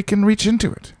enough that we can reach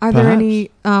into it. Are there Perhaps.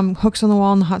 any hooks on the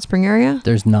wall in the hot spring area?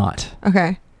 There's not.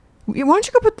 Okay. Why don't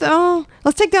you go put the...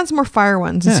 let's take down some more fire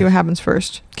ones and Yeah. see what happens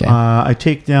first. Okay. I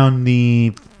take down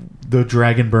the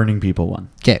dragon burning people one.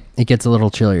 Okay. It gets a little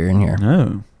chillier in here.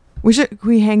 Oh. Can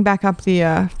we hang back up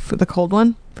the cold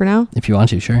one for now? If you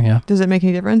want to, sure. Yeah. Does it make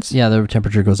any difference? Yeah, the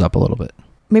temperature goes up a little bit.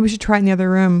 Maybe we should try it in the other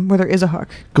room where there is a hook.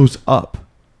 Goes up.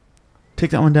 Take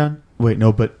that one down. Wait,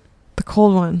 no, but The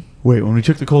cold one. wait, when we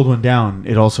took the cold one down,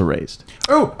 it also raised.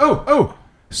 Oh.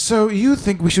 So you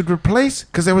think we should replace,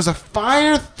 because there was a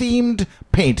fire-themed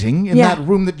painting in Yeah. that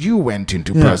room that you went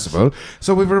into, Yes. Percival.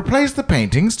 So we've replaced the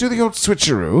paintings, do the old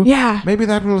switcheroo. Yeah. Maybe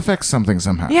that will affect something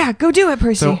somehow. Yeah, go do it,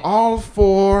 Percy. So all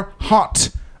 4 hot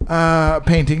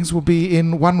paintings will be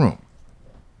in one room.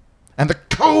 And the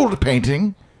cold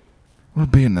painting will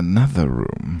be in another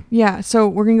room. yeah, so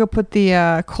we're going to go put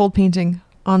the cold painting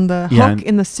on the Yeah, hook and-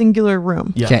 in the singular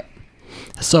room. Yeah. Okay.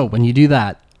 So when you do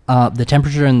that, the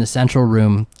temperature in the central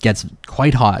room gets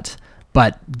quite hot,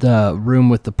 but the room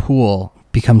with the pool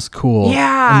becomes cool.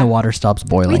 Yeah. And the water stops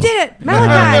boiling. We did it!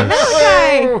 Malachi!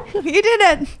 Malachi! You did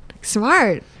it!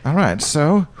 Smart. All right,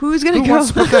 so Who's going who to go? wants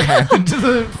to put their hand into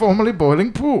the formerly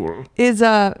boiling pool?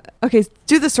 Okay,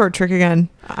 do the sword trick again.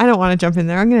 I don't want to jump in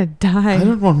there. I'm going to die. I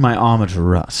don't want my armor to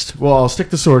rust. Well, I'll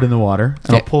stick the sword in the water and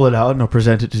I'll Okay. pull it out and I'll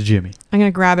present it to Jimmy. I'm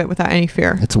going to grab it without any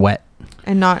fear It's wet.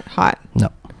 and not hot. No.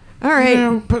 All right.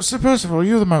 No, but Sir Percival,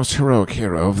 you're the most heroic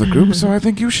hero of the group, so I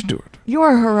think you should do it. You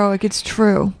are heroic. It's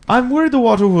true. I'm worried the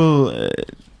water will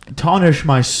tarnish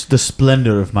the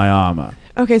splendor of my armor.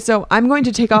 Okay, so I'm going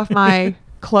to take off my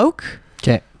cloak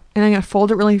Okay. and I'm going to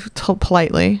fold it really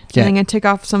politely. Okay. And I'm going to take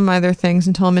off some of my other things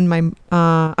until I'm in my,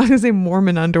 I was going to say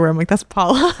Mormon underwear. I'm like, that's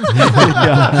Paula.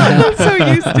 I'm so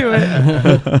used to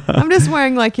it. I'm just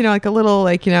wearing like, like a little,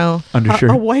 like,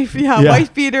 Undershirt. a wife,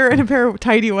 wife beater and a pair of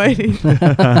tidy whities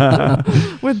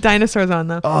with dinosaurs on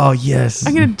them. Oh, yes.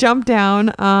 I'm going to jump down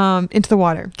into the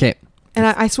water. Okay. And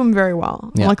I swim very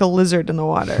well. Yeah. I'm like a lizard in the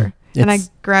water. And I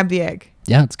It's- grab the egg.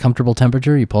 Yeah, it's comfortable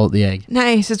temperature. You pull out the egg.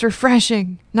 Nice. It's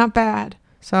refreshing. Not bad.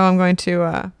 So I'm going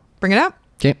to bring it up.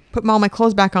 Okay. Put all my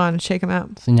clothes back on and shake them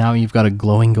out. So now you've got a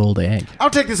glowing gold egg. I'll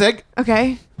take this egg.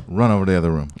 Okay. Run over to the other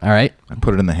room. All right. I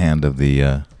put it in the hand of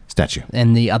the statue.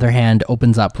 And the other hand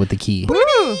opens up with the key. Woo!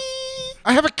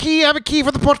 I have a key. I have a key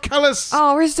for the portcullis.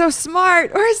 Oh, we're so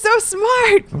smart. We're so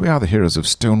smart. We are the heroes of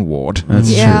Stone Ward. That's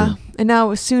yeah. true. And now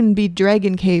we'll soon be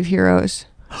Dragon Cave heroes.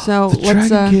 So The let's.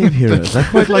 Dragon Cave Heroes. I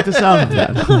quite like the sound of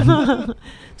that.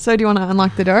 So do you want to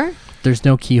unlock the door? There's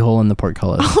no keyhole in the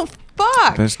portcullis. Oh,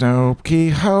 fuck. There's no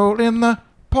keyhole in the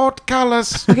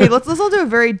portcullis. Okay, let's all do a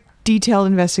very detailed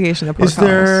investigation of Is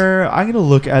portcullis. there... I'm going to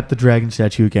look at the dragon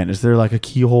statue again. Is there like a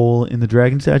keyhole in the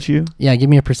dragon statue? Yeah, give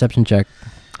me a perception check.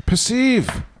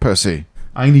 Perceive, Percy.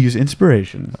 I'm going to use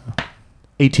inspiration.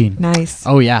 18. Nice.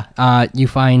 Oh yeah. You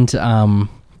find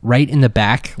right in the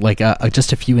back, like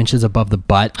just a few inches above the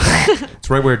butt. It's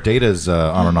right where Data's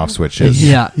on and off switch is.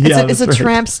 Yeah. It's a that's right.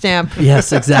 tramp stamp.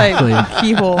 Yes, exactly. Type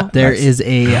keyhole. There is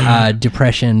a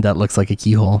depression that looks like a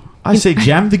keyhole. I say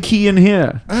jam the key in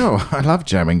here. Oh, I love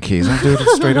jamming keys. I'll do it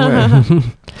straight away.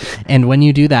 And when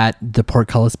you do that, the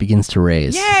portcullis begins to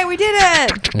raise. Yay, we did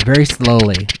it. Very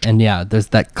slowly. And yeah, there's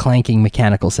that clanking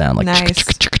mechanical sound. Like Nice.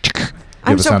 have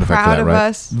I'm a so sound effect for proud that, of right?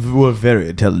 us. We're very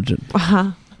intelligent.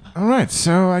 Uh-huh. All right,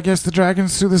 so I guess the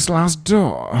dragon's through this last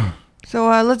door. So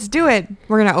let's do it.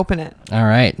 We're going to open it. All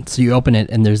right. So you open it,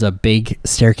 and there's a big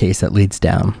staircase that leads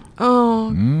down.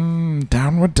 Oh.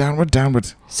 Downward, downward,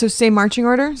 downward. So same marching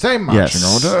order? Same marching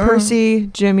Yes. order. Percy,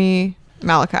 Jimmy,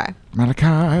 Malachi.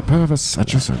 Malachi, Purvis,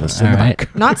 at your service. All In the right.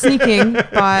 back. Not sneaking,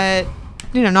 but,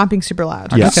 not being super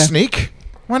loud. I Yeah. can sneak.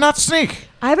 Why not sneak?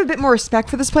 I have a bit more respect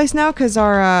for this place now because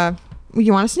our...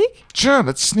 you want to sneak? Sure,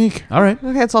 let's sneak. All right.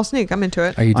 Okay, let's all sneak. I'm into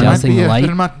it. Are you There might dousing be the there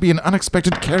light? might be an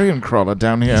unexpected carrion crawler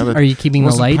down here. That Are you keeping the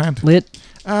wasn't light planned. lit?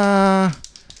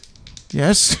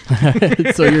 Yes.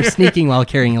 So you're sneaking while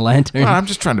carrying a lantern. Well, I'm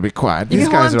just trying to be quiet. You These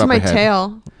can hold guys on are to up my ahead.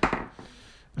 tail.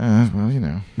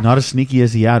 Well. Not as sneaky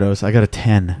as the Ados. I got a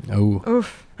 10. Oh.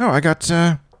 Oof. Oh, I got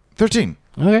 13.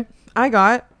 Okay. I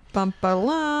got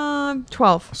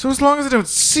 12. So as long as they don't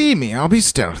see me, I'll be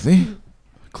stealthy.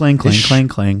 Clang, clang, Ish. clang,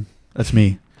 clang. That's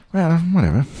me. Well,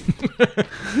 whatever.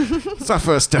 It's our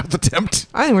first stealth attempt.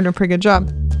 I think we're doing a pretty good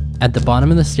job. At the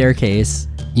bottom of the staircase,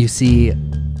 you see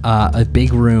a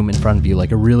big room in front of you,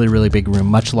 like a really, really big room,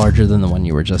 much larger than the one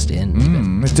you were just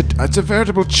in. It's a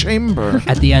veritable chamber.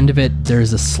 At the end of it,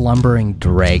 there's a slumbering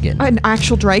dragon. An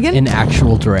actual dragon? An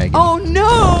actual dragon. Oh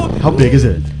no! How big is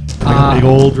it? Like a big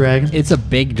old dragon? It's a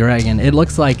big dragon. It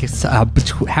looks like it's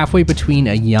halfway between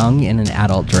a young and an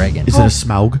adult dragon. Is it a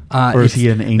Smaug? Or is he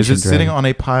an ancient Is it sitting dragon? on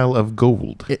a pile of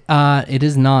gold? It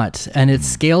is not, and its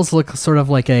scales look sort of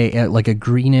like a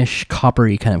greenish,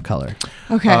 coppery kind of color.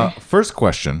 Okay. First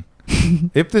question.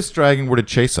 If this dragon were to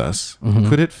chase us,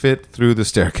 could it fit through the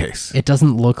staircase? It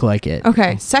doesn't look like it.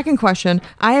 Okay, second question.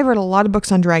 I have read a lot of books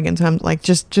on dragons. And I'm like,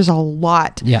 just a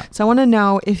lot. Yeah. So I want to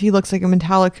know if he looks like a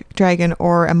metallic dragon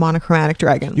or a monochromatic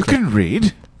dragon. You can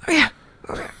read.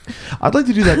 I'd like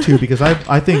to do that too because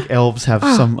I think elves have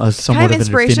Can I somewhat have of an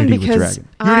inspiration affinity with because dragon.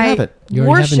 You already have it. You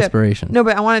already have worship inspiration. No,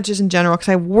 but I want it just in general because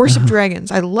I worship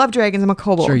dragons. I love dragons. I'm a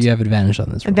kobold. Sure, you have advantage on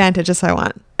this roll. Advantage, that's what I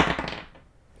want.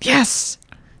 Yes.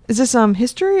 Is this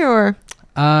history or?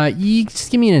 You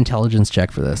just give me an intelligence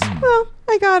check for this. Well,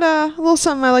 I got a little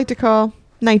something I like to call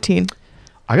 19.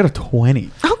 I got a 20.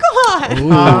 Oh,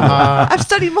 come on. I've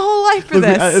studied my whole life for Look,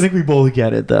 this. I think we both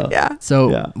get it though. Yeah. So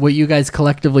Yeah. what you guys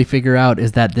collectively figure out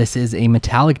is that this is a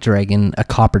metallic dragon, a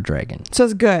copper dragon. So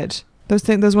it's good.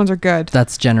 Those ones are good.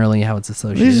 That's generally how it's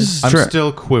associated. This is I'm true.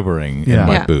 still quivering Yeah. in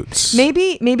my Yeah. boots.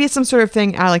 Maybe it's some sort of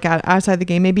thing outside the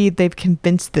game. Maybe they've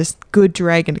convinced this good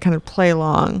dragon to kind of play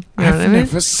along. You know what I I've mean?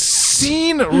 never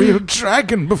seen a real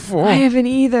dragon before. I haven't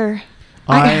either.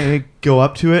 I go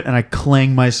up to it and I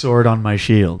clang my sword on my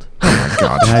shield. Oh my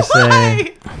god. And I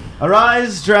say,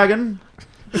 "Arise, dragon!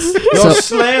 Your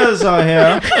slayers are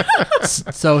here."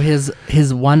 So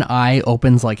his one eye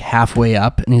opens like halfway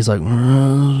up, and he's like,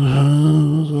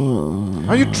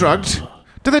 Are you drugged?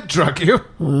 Did they drug you?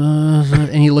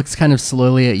 and he looks kind of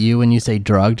slowly at you, and you say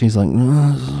drugged. He's like,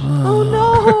 Oh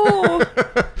no!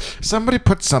 Somebody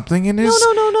put something in his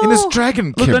no. in his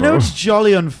dragon Look, kibble. I know it's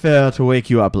jolly unfair to wake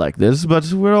you up like this,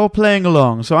 but we're all playing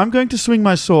along, so I'm going to swing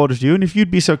my sword at you, and if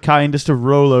you'd be so kind as to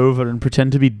roll over and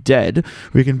pretend to be dead,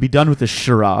 we can be done with this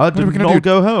charade What are we and gonna all do?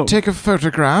 go home. Take a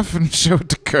photograph and show it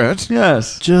to Kurt.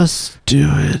 Yes. Just do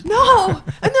it. No.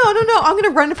 I'm going to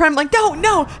run in front of him like,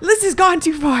 no, this has gone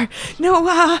too far.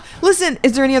 No, listen,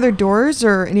 is there any other doors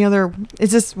or any other,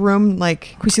 is this room like,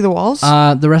 can we see the walls?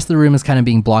 The rest of the room is kind of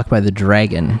being blocked by the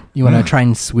dragon. You want to try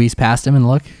and squeeze past him and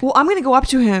look? Well, I'm going to go up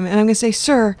to him and I'm going to say,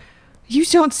 sir, you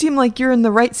don't seem like you're in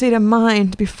the right state of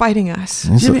mind to be fighting us.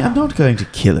 Jimmy, I'm not going to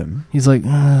kill him. He's like,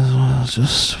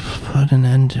 just put an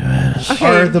end to it. Okay.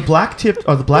 Are the black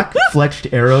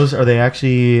fletched arrows, are they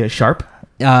actually sharp?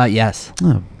 Yes.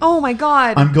 Oh. Oh my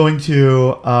God. I'm going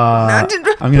to I'm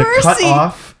going to cut Percy!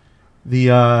 off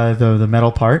the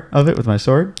metal part of it with my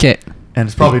sword, Okay. and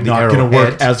it's probably The not going to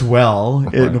arrowhead. work as well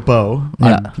in a bow.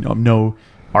 Yeah. I'm no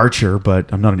archer,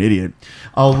 but I'm not an idiot.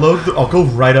 I'll go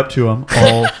right up to him.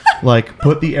 I'll like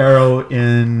put the arrow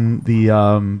in the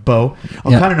bow.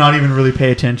 I'll Yeah. kind of not even really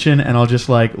pay attention, and I'll just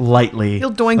like lightly,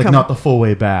 You'll doink like him. not the full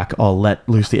way back. I'll let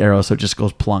loose the arrow so it just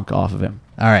goes plunk off of him.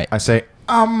 All right. I say,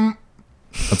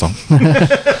 that's all.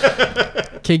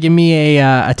 Okay, give me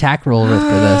a attack roll for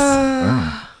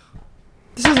this.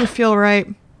 This doesn't feel right.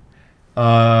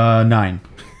 9.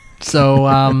 So,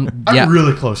 I'm yeah.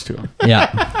 really close to him.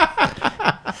 Yeah.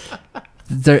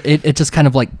 It just kind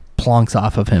of like plonks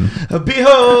off of him.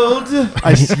 Behold!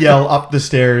 I yell up the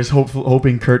stairs,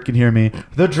 hoping Kurt can hear me.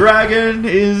 The dragon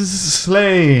is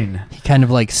slain. He kind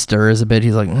of like stirs a bit.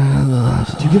 He's like,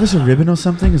 "Ugh." Do you give us a ribbon or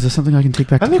something? Is there something I can take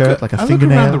back to Kurt? Like a I look around the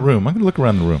fingernail? room. I'm going to look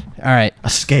around the room. All right. A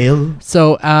scale?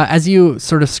 So as you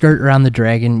sort of skirt around the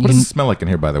dragon, What does it smell like in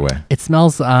here, by the way? it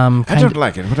smells I kind don't of,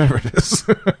 like it, whatever it is.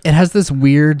 it has this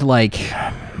weird like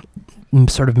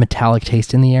sort of metallic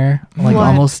taste in the air, like What?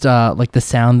 almost like the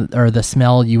sound or the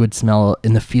smell you would smell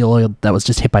in the field that was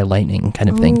just hit by lightning, kind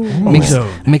of thing, Ooh.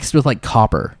 mixed with like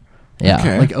copper. Yeah,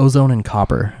 Okay. like ozone and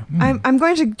copper. I'm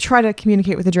going to try to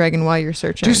communicate with the dragon while you're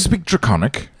searching. Do you speak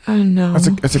Draconic Oh no, as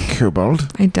a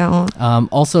kobold? I don't.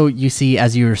 Also, you see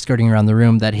as you're skirting around the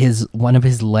room that one of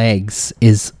his legs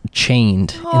is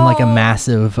chained in like a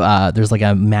massive. There's like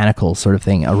a manacle sort of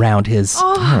thing around his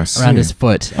Oh, I see. around his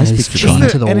foot, and he's speak chained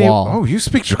Is to there the wall. Oh, you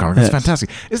speak Draconic. That's Yes. fantastic.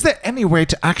 Is there any way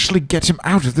to actually get him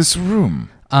out of this room?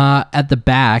 At the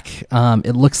back,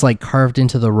 it looks like carved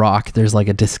into the rock. There's like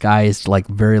a disguised, like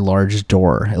very large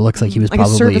door. It looks like he was Like a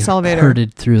probably service elevator.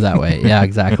 herded through that way. Yeah,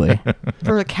 exactly.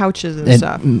 For the couches and It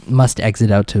stuff. must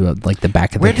exit out to like the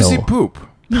back of Where the does he hill. poop?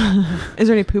 Is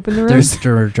there any poop in the room? There's Is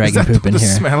dragon that poop in the here.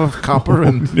 smell of copper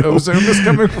and ozone is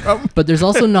coming from? But there's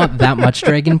also not that much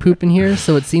dragon poop in here,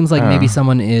 so it seems like maybe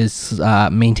someone is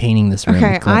maintaining this room.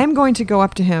 Okay, Like- I'm going to go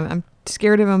up to him. I'm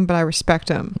scared of him, but I respect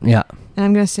him. Yeah. And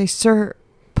I'm going to say, sir,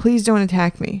 please don't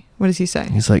attack me. What does he say?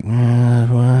 He's like,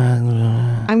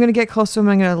 I'm going to get close to him.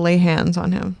 I'm going to lay hands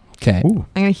on him. okay. Ooh.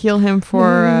 I'm going to heal him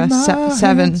for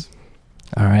 7.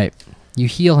 All right. You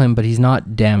heal him, but he's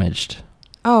not damaged.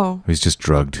 Oh, He's just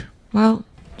drugged. well,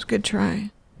 it's a good try.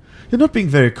 You're not being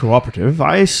very cooperative.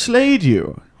 I slayed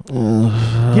you.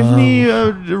 Give me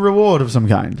a reward of some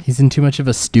kind. He's in too much of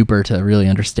a stupor to really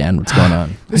understand what's going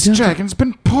on. This dragon's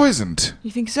been poisoned.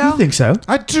 You think so? You think so?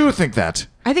 I do think that.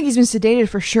 I think he's been sedated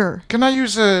for sure. Can I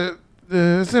use a...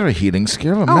 is there a healing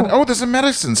skill? There's a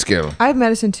medicine skill. I have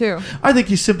medicine too. I think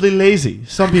he's simply lazy.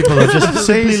 Some people are just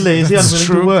simply lazy and That's willing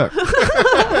true. to work.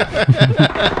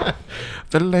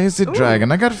 The lazy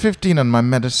dragon. I got 15 on my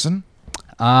medicine.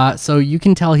 So you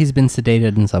can tell he's been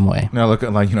sedated in some way. Now look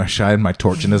at I shine my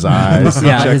torch in his eyes.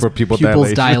 Yeah, check his for pupil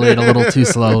pupils dilation. dilate a little too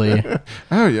slowly.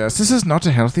 Oh yes, this is not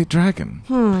a healthy dragon.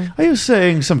 Are you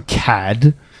saying some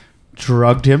cad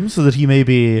drugged him so that he may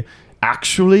be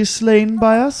actually slain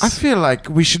by us? I feel like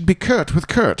we should be Kurt with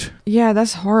Kurt. Yeah,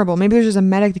 that's horrible. Maybe there's just a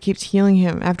medic that keeps healing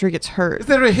him after he gets hurt. Is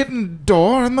there a hidden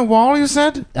door in the wall, you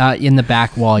said? In the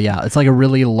back wall, yeah. It's like a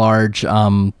really large,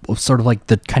 sort of like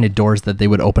the kind of doors that they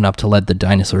would open up to let the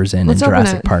dinosaurs in Let's open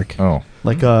Jurassic it. Park. Oh.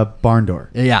 Like a barn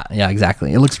door. Yeah,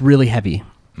 exactly. It looks really heavy.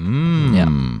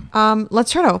 Yeah.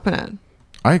 Let's try to open it.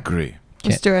 I agree.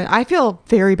 Let's do it. I feel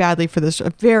very badly for this,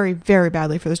 very, very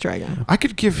badly for this dragon. I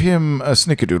could give him a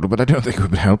snickerdoodle, but I don't think it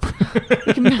would help.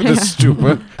 The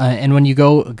stupid. And when you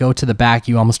go to the back,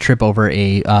 you almost trip over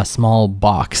a small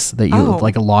box that you Oh.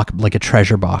 like a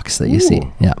treasure box that you see.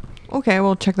 Yeah. Okay,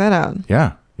 we'll check that out.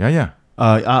 Yeah.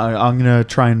 I'm gonna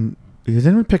try and. Does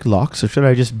anyone pick locks, or should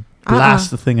I just blast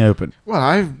the thing open? Well,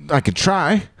 I could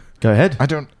try. Go ahead. I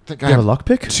don't think Do I you have have a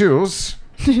lockpick? tools.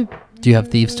 Do you have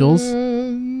thieves' tools?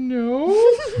 No.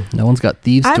 No one's got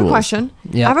thieves' I have tools. a question.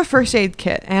 Yeah. I have a first aid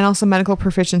kit and also medical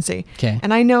proficiency. Okay.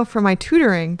 And I know from my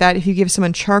tutoring that if you give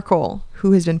someone charcoal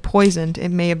who has been poisoned, it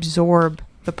may absorb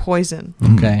the poison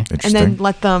Okay. and Interesting. then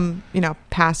let them,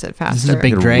 pass it faster. This is a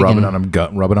big Gonna dragon.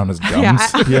 Rub it on his gums. Yeah,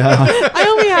 Yeah. I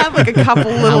only have like a couple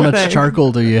How little much things.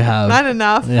 charcoal do you have? Not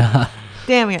enough. Yeah.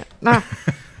 Damn it. Ah.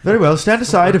 Very well. Stand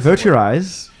aside, avert your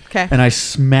eyes. Okay. And I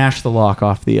smash the lock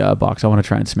off the box. I want to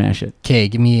try and smash it. Okay,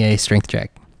 give me a strength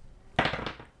check.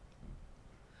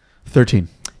 13.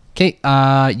 Okay,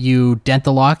 you dent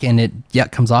the lock and it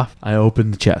comes off. I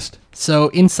open the chest. So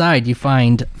inside you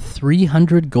find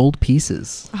 300 gold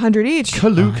pieces, 100 each.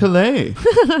 Kalu Kalay.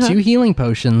 2 healing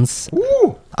potions,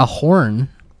 a horn,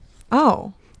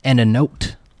 Oh. and a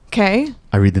note. Okay.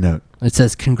 I read the note. It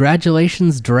says,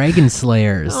 "Congratulations, Dragon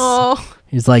Slayers." Oh.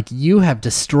 He's like, "You have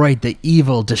destroyed the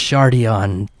evil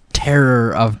Deshardion,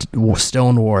 terror of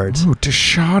Stone Ward." Ooh,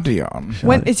 Deshardion.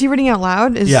 When is he reading out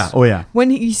loud? Yeah. Oh, yeah. When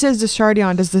he says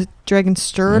Deshardion, does the dragon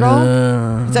stir at all?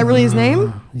 Is that really his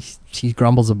name? He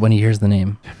grumbles when he hears the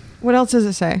name. What else does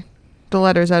it say? The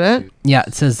letters, is that it? Yeah,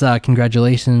 it says,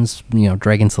 "Congratulations,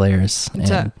 Dragon Slayers."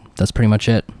 That's and it. that's pretty much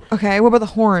it. Okay, what about the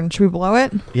horn? Should we blow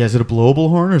it? Yeah, is it a blowable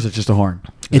horn or is it just a horn?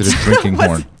 Is it a drinking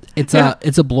horn? It's Yeah.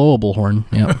 a blowable horn.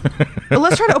 Yeah. Well,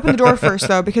 let's try to open the door first,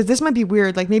 though, because this might be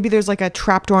weird. Like, maybe there's like a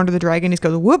trap door under the dragon. He's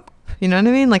goes, whoop. You know what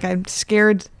I mean? Like, I'm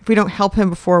scared if we don't help him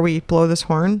before we blow this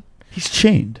horn. He's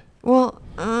chained. Well,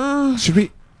 Should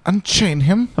we unchain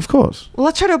him? Of course.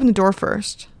 let's try to open the door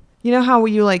first. You know how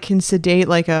you like can sedate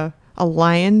like a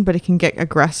lion, but it can get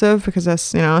aggressive because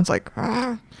that's, it's like,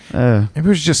 ah. Maybe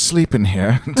we should just sleep in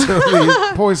here until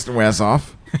the poison wears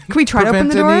off. Can we try to open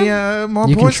the door? Any, more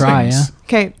You can try, poisonings. yeah.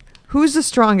 Okay, who's the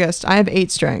strongest? I have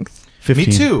 8 strength. 15.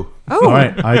 Me too. Oh, All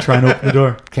right. I try and open the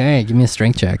door. Okay, give me a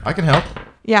strength check I can help.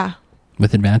 Yeah.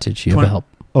 with advantage. You have 20. a help.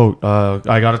 Oh,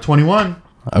 I got a 21.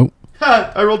 Oh.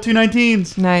 Ha, I rolled 2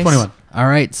 19s. Nice. 21. All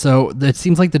right, so it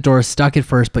seems like the door is stuck at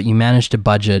first, but you manage to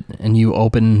budge it, and you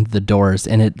open the doors,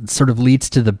 and it sort of leads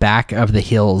to the back of the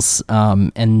hills,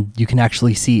 and you can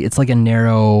actually see it's like a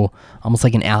narrow, almost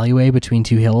like an alleyway between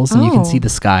 2 hills, and you Oh. can see the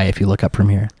sky if you look up from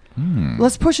here.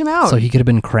 Let's push him out. So he could have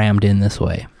been crammed in this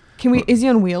way. Is he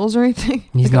on wheels or anything?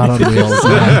 He's not on wheels.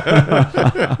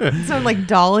 Yeah. Sound like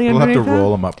Dolly We'll have to underneath him?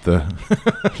 roll him up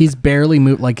the. He's barely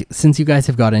moved. Like since you guys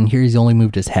have got in here, he's only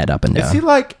moved his head up and down. Is he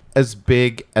like as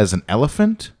big as an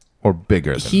elephant or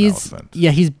bigger than an elephant?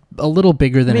 He's a little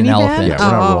bigger than an Minivan? elephant. Yeah,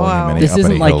 we're not Oh, rolling wow. him any This up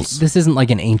isn't any like hills. this isn't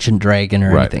like an ancient dragon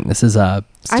or Right. anything. This is I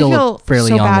still feel a fairly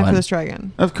so young bad one. for this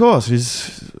dragon. Of course.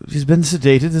 He's been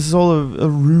sedated. This is all a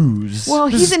ruse. Well,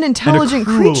 he's an And a intelligent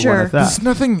cruel one creature. at that. There's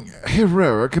nothing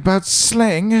heroic about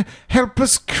slaying a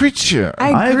helpless creature.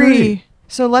 I I agree. agree.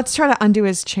 So let's try to undo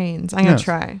his chains. I'm going Yes. to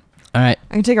try. All right.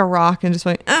 I can take a rock and just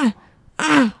like,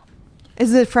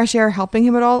 Is the fresh air helping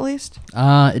him at all, at least?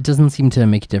 It doesn't seem to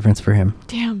make a difference for him.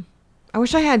 Damn. I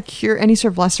wish I had any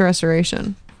sort of lesser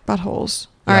restoration. Buttholes.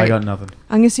 Yeah, All right. I got nothing.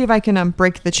 I'm going to see if I can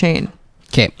break the chain.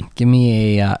 Okay, give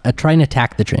me a try and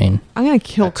attack the chain. I'm going to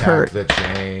kill Attack Kurt. the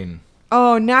chain.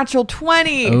 Oh, natural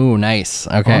 20. Oh, nice.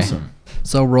 Okay. Awesome.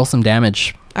 So roll some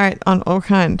damage. All right. On all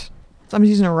kind. So I'm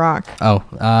just using a rock. Oh,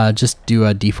 just do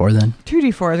a d4 then.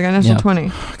 2d4. I got a natural Yeah.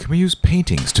 20. Can we use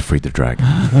paintings to free the dragon?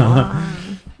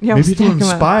 Yeah, Maybe to we'll stack 'em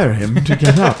up. inspire him to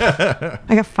get up.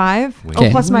 I got 5. Okay. Oh,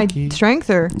 plus my Lucky. strength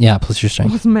or Yeah, plus your strength.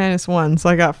 plus -1, so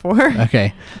I got 4.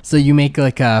 Okay, so you make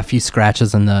like a few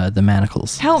scratches on the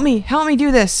manacles. Help me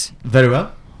do this. Very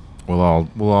well. We'll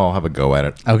all have a go at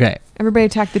it. Okay, Everybody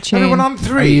attack the chain. Everyone on are you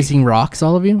 3. using rocks,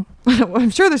 all of you?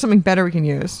 I'm sure there's something better we can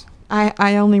use.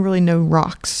 I only really know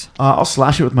rocks. I'll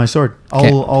slash it with my sword. Okay.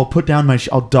 I'll put down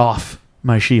I'll doff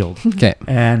my shield Okay,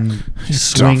 and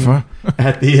swing Doffer.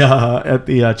 at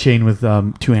the chain with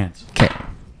 2 hands. okay,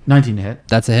 19 to hit.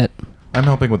 that's a hit. I'm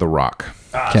helping with a rock.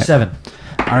 Okay. 7.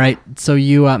 All right, so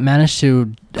you managed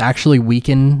to actually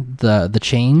weaken the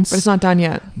chains, But it's not done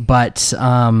yet. but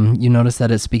you notice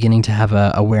that it's beginning to have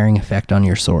a wearing effect on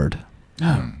your sword.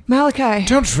 Malachi.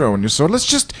 Don't throw in your sword. Let's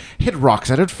just hit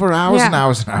rocks at it for hours Yeah. and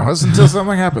hours and hours until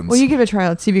something happens. Well, you give it a try.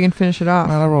 Let's see if you can finish it off.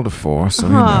 Well, I rolled a 4, so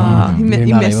Aw, you know. you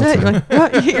You're not miss able it. to. You're like,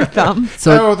 what? You hit your thumb.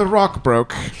 So Oh, the rock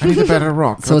broke. I need a better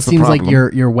rock. So That's it the seems like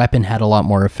problem. your weapon had a lot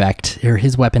more effect, or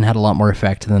his weapon had a lot more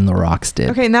effect than the rocks did.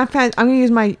 Okay, in that fact, I'm going to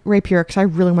use my rapier because I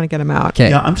really want to get him out.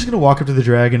 Okay. Yeah, I'm just gonna walk up to the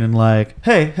dragon and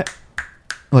hey,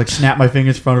 like snap my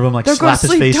fingers in front of him, like Don't go to slap his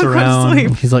sleep, face don't go to around.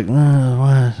 sleep. He's like,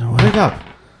 what? Wake up.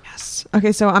 Yes.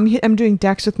 Okay, so I'm doing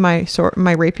dex with my sword,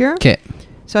 my rapier. Okay.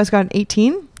 So it's got an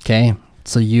 18. Okay.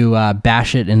 So you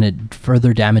bash it, and it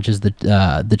further damages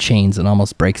the chains and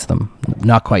almost breaks them.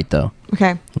 Not quite though.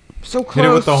 Okay. So close. Hit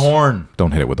it with the horn.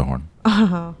 Don't hit it with the horn.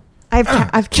 Oh.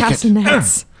 I've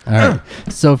castanets. All right.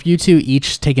 So if you two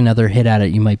each take another hit at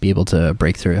it, you might be able to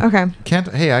break through. Okay.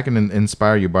 Hey, I can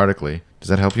inspire you bardically. Does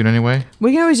that help you in any way?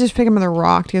 We can always just pick him with a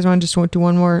rock. Do you guys want to just do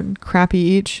one more crappy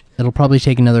each? It'll probably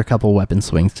take another couple weapon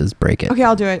swings to break it. Okay,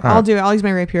 I'll do it. All I'll right. do it. I'll use my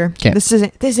rapier. 'Kay.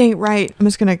 This ain't right. I'm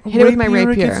just gonna hit it with my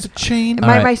rapier. against a chain. All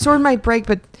My right. my sword might break,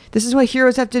 but this is what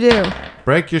heroes have to do.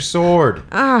 Break your sword.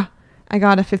 I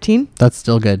got a 15. That's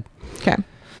still good. Okay.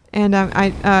 And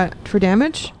I for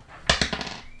damage,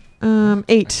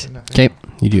 8. Okay.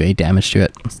 You do 8 damage to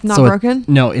it. It's not So broken.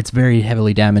 No, it's very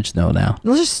heavily damaged though now.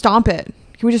 Let's just stomp it.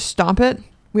 Can we just stomp it?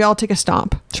 We all take a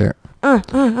stomp. Sure. All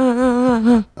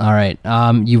right.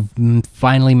 You've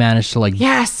finally managed to like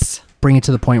Yes. bring it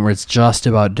to the point where it's just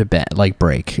about to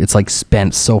break. It's like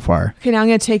spent so far. Okay, now I'm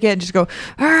gonna take it and just go.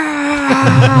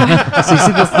 So you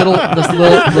see this little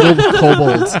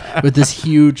kobolds with this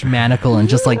huge manacle and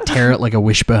just like tear it like a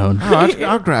wishbone.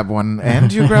 I'll grab one,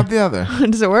 and you grab the other.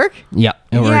 Does it work? Yeah,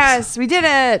 it works. Yes, we did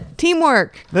it.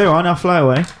 Teamwork. There you are. Now fly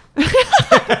away.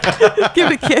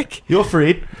 Give it a kick. You're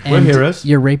freed. We're And heroes.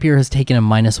 your rapier has taken a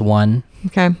 -1.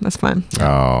 Okay, that's fine.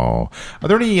 Oh. Are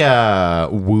there any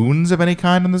wounds of any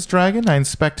kind on this dragon? I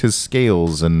inspect his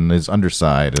scales and his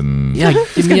underside and... Yeah,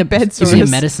 give me a got bed give me a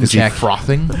sores. medicine Is he check.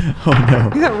 frothing? Oh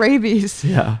no. You got rabies.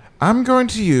 Yeah. I'm going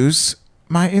to use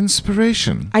my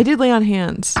inspiration. I did lay on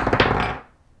hands.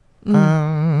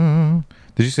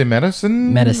 Did you say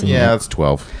medicine? Medicine, Yeah, yeah. that's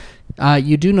 12.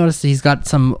 You do notice that he's got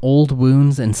some old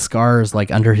wounds and scars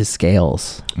like under his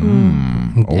scales.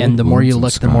 And the more you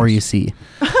look, the more you see.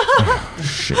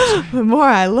 Shit. The more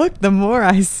I look, the more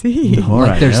I see. More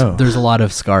I know. There's a lot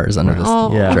of scars under this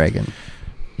Oh. Yeah. dragon.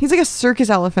 He's like a circus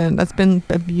elephant that's been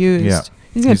abused. Yeah.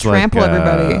 He's gonna trample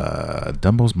everybody.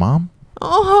 Dumbo's mom?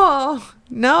 Oh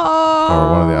no!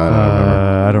 Or one of the...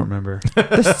 I don't remember. I don't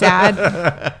remember. The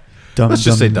sad. Let's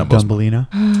just say Dumbo's Dumbelina.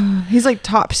 He's like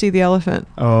Topsy the elephant.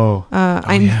 Oh.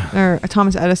 Or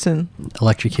Thomas Edison.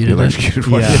 Electrocuted. The electrocuted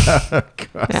one. Yeah.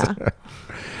 Yeah.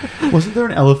 Wasn't there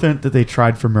an elephant that they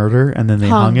tried for murder and then they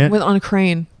hung it? on a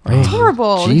crane. Oh. It's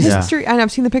horrible. The Jesus. history, and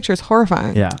I've seen the picture. It's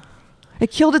horrifying. Yeah. It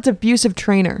killed its abusive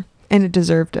trainer, and it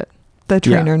deserved it. The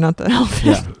trainer, not the elephant.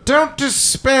 Yeah. Don't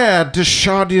despair,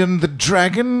 Deshadian the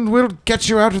dragon. We'll get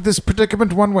you out of this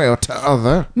predicament one way or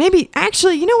t'other. Maybe,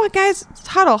 actually, you know what, guys?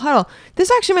 Huddle.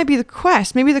 This actually might be the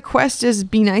quest. Maybe the quest is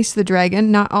be nice to the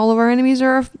dragon. Not all of our enemies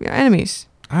are our enemies.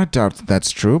 I doubt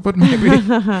that's true, but maybe.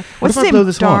 What's if I his blow name?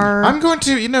 this horn? I'm going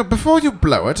to, before you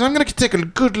blow it, I'm going to take a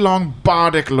good long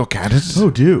bardic look at it. Oh,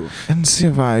 do. And see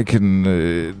if I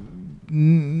can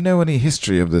know any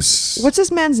history of this. What's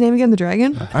this man's name again? The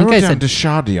dragon? I think wrote I down said-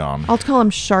 Deshadian. I'll call him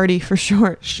Shardy for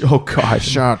short. Oh, God.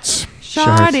 Shots.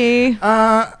 Shardy.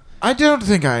 I don't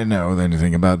think I know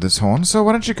anything about this horn, so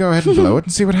why don't you go ahead and blow it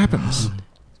and see what happens?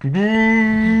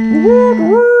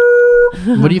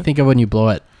 What do you think of when you blow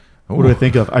it? What do I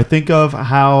think of? I think of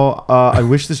how I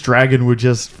wish this dragon would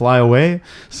just fly away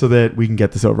so that we can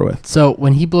get this over with. So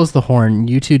when he blows the horn,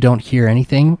 you two don't hear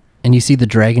anything, and you see the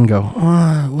dragon go,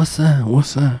 what's that?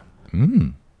 What's that?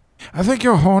 I think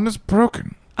your horn is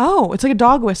broken. Oh, it's like a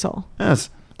dog whistle. Yes.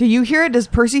 Do you hear it? Does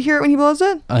Percy hear it when he blows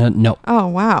it? No. Oh,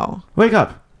 wow. Wake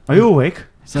up. Are you awake?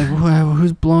 It's like,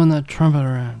 who's blowing that trumpet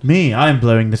around? Me. I'm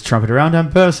blowing this trumpet around.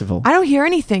 I'm Percival. I don't hear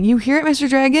anything. You hear it, Mr.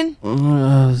 Dragon?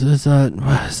 Is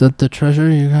that the treasure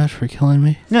you got for killing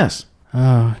me? Yes.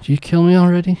 Oh, did you kill me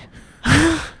already?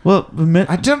 Well,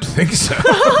 I don't think so.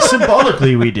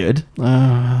 symbolically we did.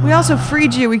 We also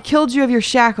freed you. We killed you of your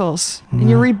shackles, and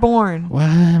you're reborn. What?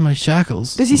 My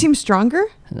shackles? Does he seem stronger?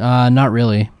 Not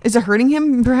really. Is it hurting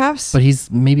him, perhaps? But he's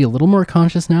maybe a little more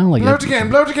conscious now. Like Blow it again,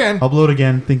 blow it again. I'll blow it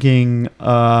again, thinking,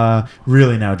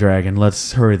 really now, dragon,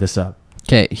 let's hurry this up.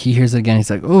 Okay, he hears it again. He's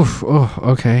like, oof, oh,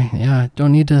 okay. Yeah,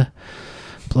 don't need to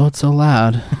blow it so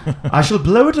loud. I shall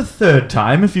blow it a third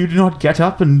time if you do not get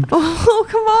up and Oh,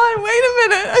 come on. Wait a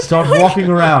minute. I start feel like- walking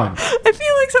around. I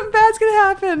feel like something bad's going to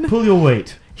happen. Pull your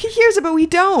weight. He hears it, but we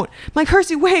don't. I'm like,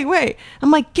 Percy, wait.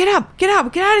 I'm like, get up, get out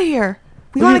of here.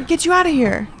 We Well, want to you- get you out of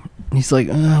here. And he's like,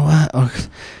 what? Oh,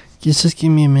 just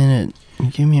give me a minute.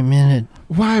 Give me a minute.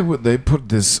 Why would they put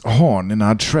this horn in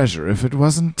our treasure if it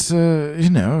wasn't,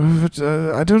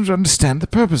 I don't understand the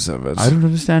purpose of it. I don't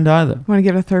understand either. Want to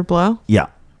give it a third blow? Yeah.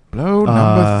 Blow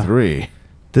number 3.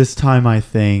 This time I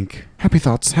think... Happy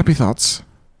thoughts, happy thoughts.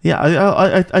 Yeah,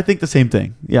 I think the same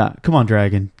thing. Yeah, come on,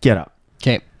 dragon. Get up.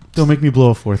 Okay. Don't make me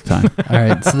blow a fourth time. All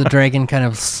right. So the dragon kind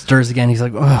of stirs again. He's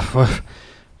like, all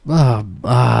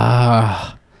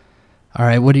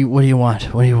right. What do you want?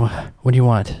 What do you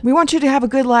want? We want you to have a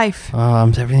good life.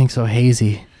 Everything's so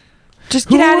hazy. Just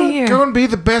get out of here. Go and be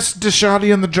the best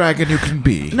Deshadian the dragon you can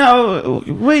be. No,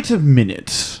 wait a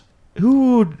minute.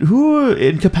 Who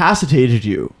incapacitated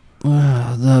you?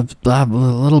 The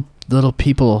little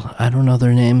people. I don't know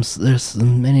their names. There's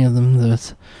many of them.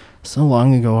 That's so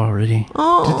long ago already.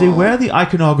 Oh. Did they wear the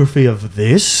iconography of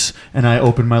this? And I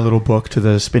open my little book to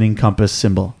the spinning compass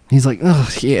symbol. He's like, oh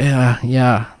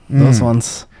yeah, those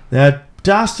ones. That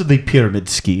dastardly pyramid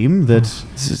scheme that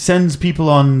sends people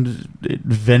on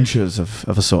adventures of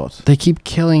a sort. They keep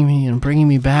killing me and bringing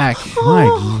me back. My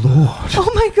lord.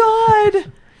 Oh my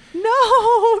god.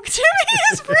 No, Jimmy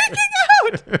is freaking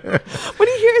out. When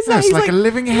he hears that, It's he's like a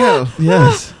living hell.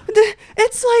 Yes.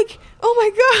 it's like, oh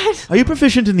my god. Are you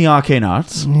proficient in the arcane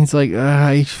arts? And he's like,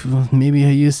 maybe I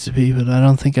used to be, but I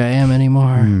don't think I am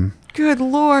anymore. Good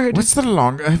lord. What's the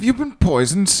have you been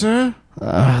poisoned, sir?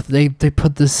 They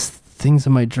put this things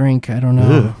in my drink. I don't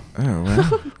know. Ugh.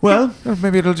 Oh, well. Well,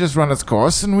 Maybe it'll just run its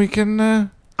course and we can...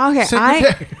 Okay, Say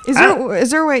good day. is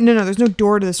there a way? No, there's no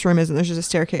door to this room, isn't there? There's just a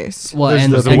staircase. Well, There's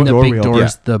and the the one door we big open.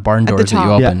 doors, the barn At the doors that you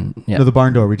top. open. Yeah. no, the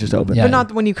barn door we just opened. Yeah. But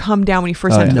not when you come down when you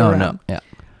first Oh, enter yeah. the No, room. no, yeah.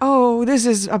 Oh, this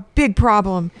is a big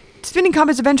problem. Spinning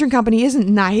Compass Adventuring Company isn't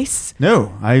nice.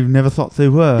 No, I never thought they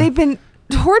were. They've been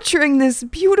torturing this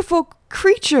beautiful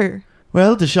creature.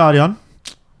 Well, Deshardion,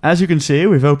 as you can see,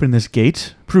 we've opened this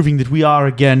gate, proving that we are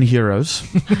again heroes,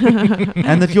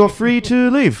 and that you're free to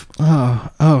leave. Oh,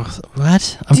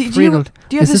 what? I'm Do free you- to...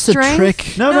 do you have Is this the a strength?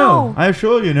 trick? No, No. I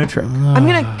assure you, no trick. I'm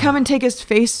gonna come and take his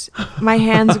face, my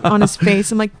hands on his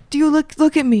face. I'm like, do you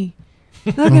look at me?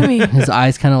 Look at me. His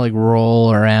eyes kind of like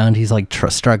roll around. He's like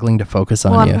struggling to focus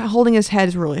on Well, you. I'm holding his head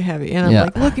is really heavy, and I'm Yeah.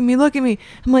 like, look at me, look at me.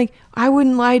 I'm like, I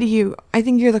wouldn't lie to you. I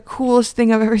think you're the coolest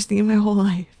thing I've ever seen in my whole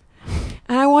life.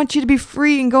 And I want you to be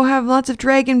free and go have lots of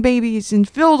dragon babies and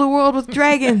fill the world with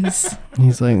dragons.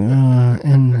 He's like,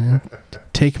 and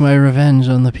take my revenge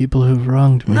on the people who've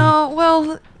wronged me. No,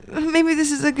 well, maybe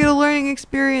this is a good learning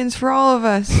experience for all of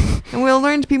us. And we'll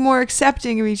learn to be more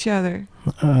accepting of each other.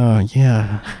 Oh,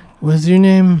 yeah. What's your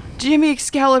name? Jimmy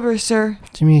Excalibur, sir.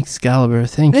 Jimmy Excalibur.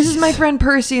 Thank you. This is my friend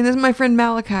Percy, and this is my friend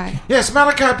Malachi. Yes,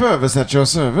 Malachi Purvis at your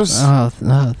service.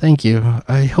 Thank you.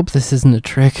 I hope this isn't a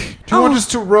trick. Do you want Oh. us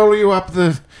to roll you up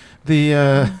the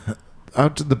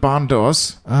out to the barn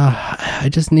doors? I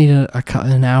just need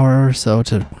an hour or so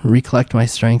to recollect my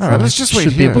strength. All right, and let's I just wait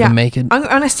should be here. able Yeah. to make it. I'm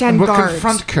gonna stand And we'll guard.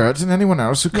 confront Kurt and anyone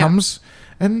else who Yeah. comes.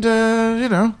 And,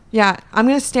 Yeah, I'm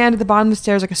gonna stand at the bottom of the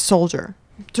stairs like a soldier.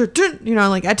 You know,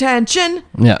 like attention.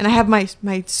 Yeah. And I have my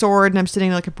sword, and I'm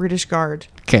sitting like a British guard.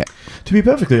 Okay. To be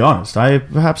perfectly honest, I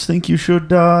perhaps think you should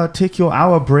take your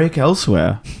hour break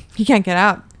elsewhere. He can't get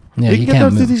out. Yeah, you he can get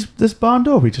can't out through move. this barn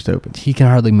door we just opened. He can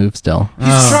hardly move still.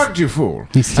 he's shrugged, you fool.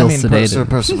 He's still Sir sedated.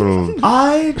 Percival.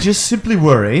 I just simply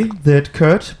worry that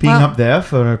Kurt, being Well- up there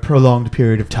for a prolonged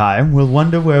period of time, will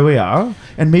wonder where we are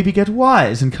and maybe get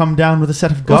wise and come down with a set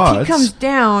of Well, guards. if he comes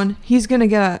down, he's gonna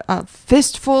get a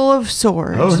fistful of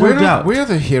swords. Oh, no doubt. We're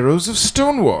the heroes of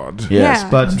Stoneward. Yes, Yeah.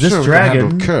 but I'm this sure we can handle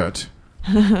dragon, Kurt.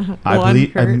 I One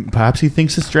believe, Kurt. and perhaps he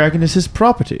thinks this dragon is his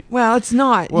property. Well, it's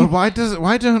not. Well, You- why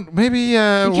don't maybe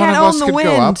one can't of us own the could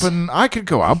go wind. up and I could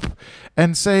go up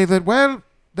and say that, well,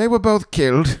 they were both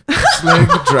killed slaying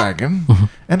the dragon,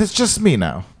 and it's just me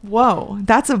now. Whoa,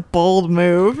 that's a bold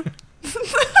move.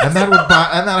 And that would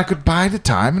and then I could buy the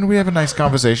time and we have a nice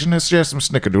conversation and share some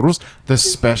snickerdoodles. The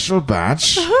special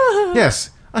batch. Yes,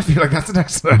 I feel like that's an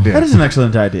excellent idea. That is an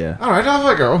excellent idea. All right, off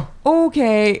I go.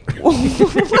 Okay.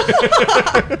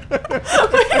 Wait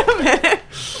a minute.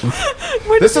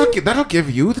 What is it? That'll give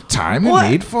you the time What?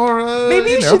 you need for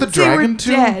Maybe you know, should the say we're dragon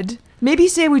to. dead. Maybe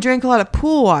say we drank a lot of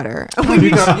pool water.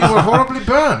 You were horribly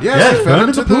burned. Yes, Yes, you fell burned in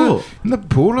into the pool. in the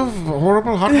pool of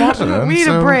horrible hot water. we need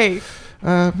a break.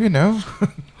 You know,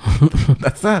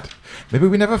 that's that. Maybe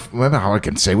we never. Well, how I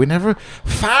can say we never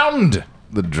found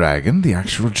the dragon, the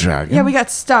actual dragon. Yeah, we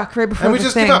got stuck right before and we the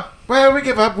just thing. give up. Well, we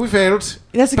give up. We failed.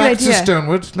 That's a Back good to idea.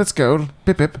 Stonewood. Let's go.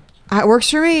 Pip pip. It works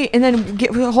for me. And then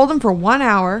we'll hold him for 1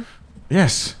 hour,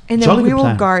 Yes. and then Jolly we good will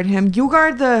plan. guard him. You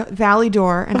guard the valley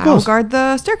door, and Of I will course. guard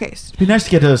the staircase. It'd be nice to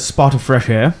get a spot of fresh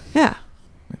air. Yeah.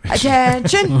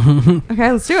 Attention.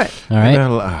 Okay, let's do it. All right.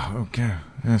 Well, okay.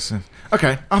 Yes.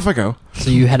 Okay. Off I go. So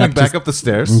you head up. Back up the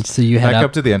stairs. So you head Back up.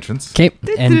 up to the entrance. Okay.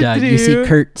 And you see Do-do-do.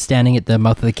 Kurt standing at the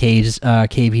mouth of the cave.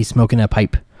 He's smoking a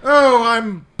pipe. Oh,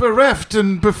 I'm bereft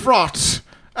and befraught.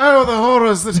 Oh, the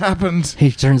horrors that happened.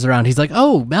 He turns around. He's like,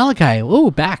 "Oh, Malachi.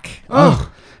 Oh, back.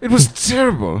 Oh, it was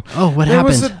terrible. Oh, what there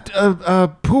happened? was a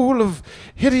pool of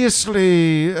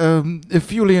hideously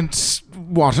effluent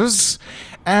waters,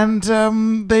 and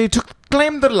they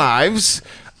claimed the lives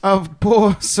of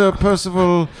poor Sir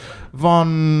Percival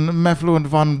von Meffluent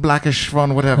von Blackish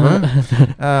von whatever.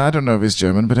 I don't know if he's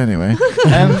German, but anyway.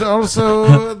 And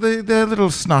also the little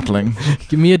snotling.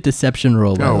 Give me a deception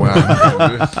roll. by Oh, the way.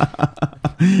 wow.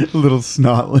 Little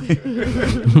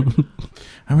snotly.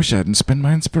 I wish I hadn't spent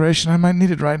my inspiration. I might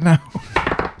need it right now.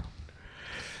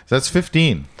 That's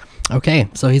 15. Okay,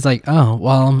 so he's like, "Oh,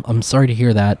 well, I'm sorry to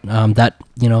hear that.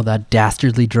 That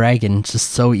dastardly dragon,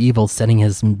 just so evil, setting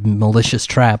his malicious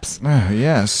traps.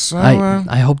 Yes. So,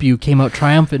 I hope you came out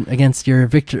triumphant against your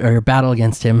battle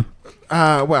against him. we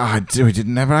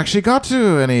never actually got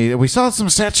to any. We saw some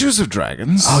statues of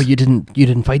dragons. Oh, you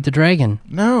didn't fight the dragon.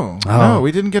 No, Oh. no,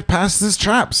 we didn't get past this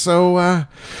trap. So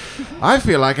I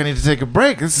feel like I need to take a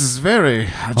break. This is very.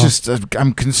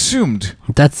 I'm consumed.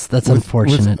 That's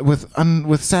unfortunate.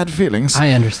 With sad feelings. I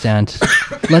understand.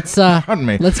 Let's Pardon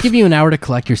me. let's give you an hour to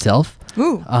collect yourself.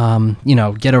 Ooh.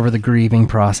 Get over the grieving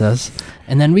process,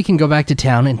 and then we can go back to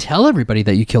town and tell everybody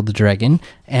that you killed the dragon.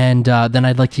 And then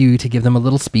I'd like you to give them a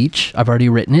little speech. I've already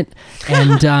written it,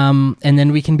 and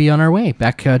then we can be on our way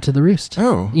back to the roost.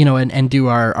 Oh. And do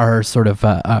our sort of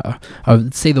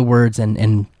say the words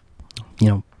and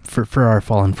for our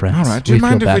fallen friends. All right. Do you feel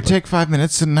mind if we badly. take 5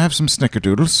 minutes and have some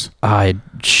snickerdoodles?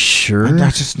 Sure. I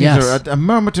just need yes. a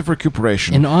moment of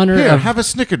recuperation. In honor Here, of. have a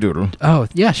snickerdoodle. Oh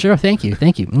yeah, sure. Thank you.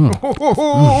 Mm.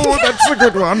 Oh, that's a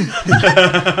good one.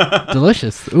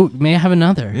 Delicious. Ooh, may I have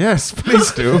another? Yes,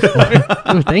 please do.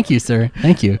 Ooh, thank you, sir.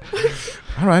 Thank you.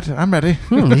 All right, I'm ready.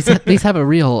 These have a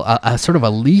real sort of a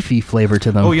leafy flavor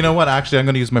to them. Oh, you know what? Actually, I'm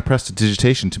going to use my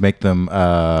prestidigitation to make them,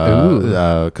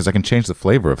 because I can change the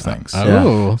flavor of things.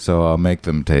 Oh. So I'll make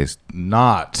them taste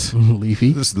not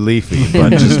Leafy. just leafy,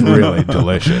 but just really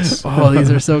delicious. Oh,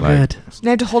 these are so good. And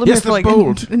I had to hold him Yes, there for they're like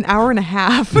bold. an hour and a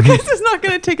half because it's not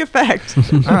going to take effect.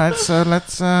 All right, so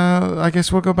let's. I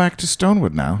guess we'll go back to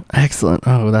Stonewood now. Excellent.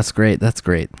 Oh, that's great. That's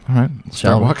great. All right, Shall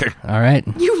start we? walking. All right.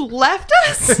 You left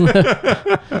us?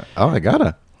 Oh, I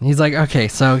gotta. He's like, okay,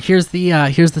 so here's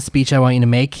the speech I want you to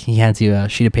make. He hands you a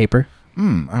sheet of paper.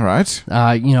 All right.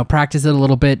 Practice it a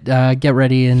little bit. Get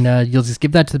ready, and you'll just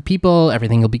give that to the people.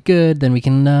 Everything will be good. Then we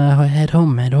can head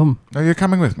home. Oh, you're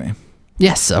coming with me.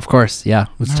 Yes, of course. Yeah,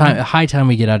 it's time. High time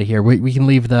we get out of here. We can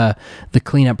leave the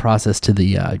cleanup process to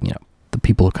the the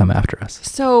people who come after us.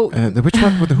 So The which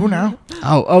one with the who now?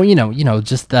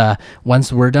 Just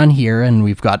once we're done here and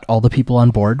we've got all the people on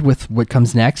board with what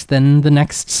comes next, then the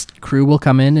next crew will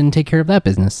come in and take care of that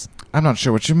business. I'm not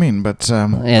sure what you mean, but all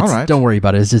right. Don't worry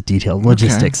about it. It's just detailed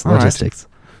logistics. all right. Logistics.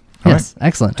 All Yes,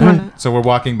 excellent. So we're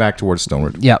walking back towards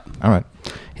Stonewood. Yep. All right.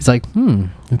 He's like,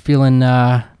 I'm feeling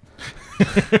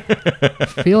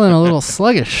feeling a little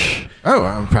sluggish.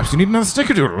 Oh, perhaps you need another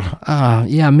snickerdoodle.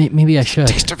 Yeah, maybe I should.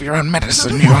 Taste of your own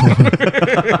medicine, you.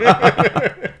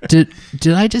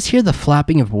 Did I just hear the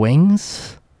flapping of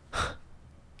wings?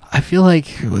 I feel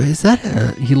like, is that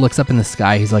he looks up in the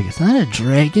sky. He's like, is that a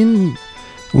dragon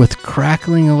with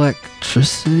crackling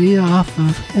electricity off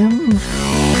of him?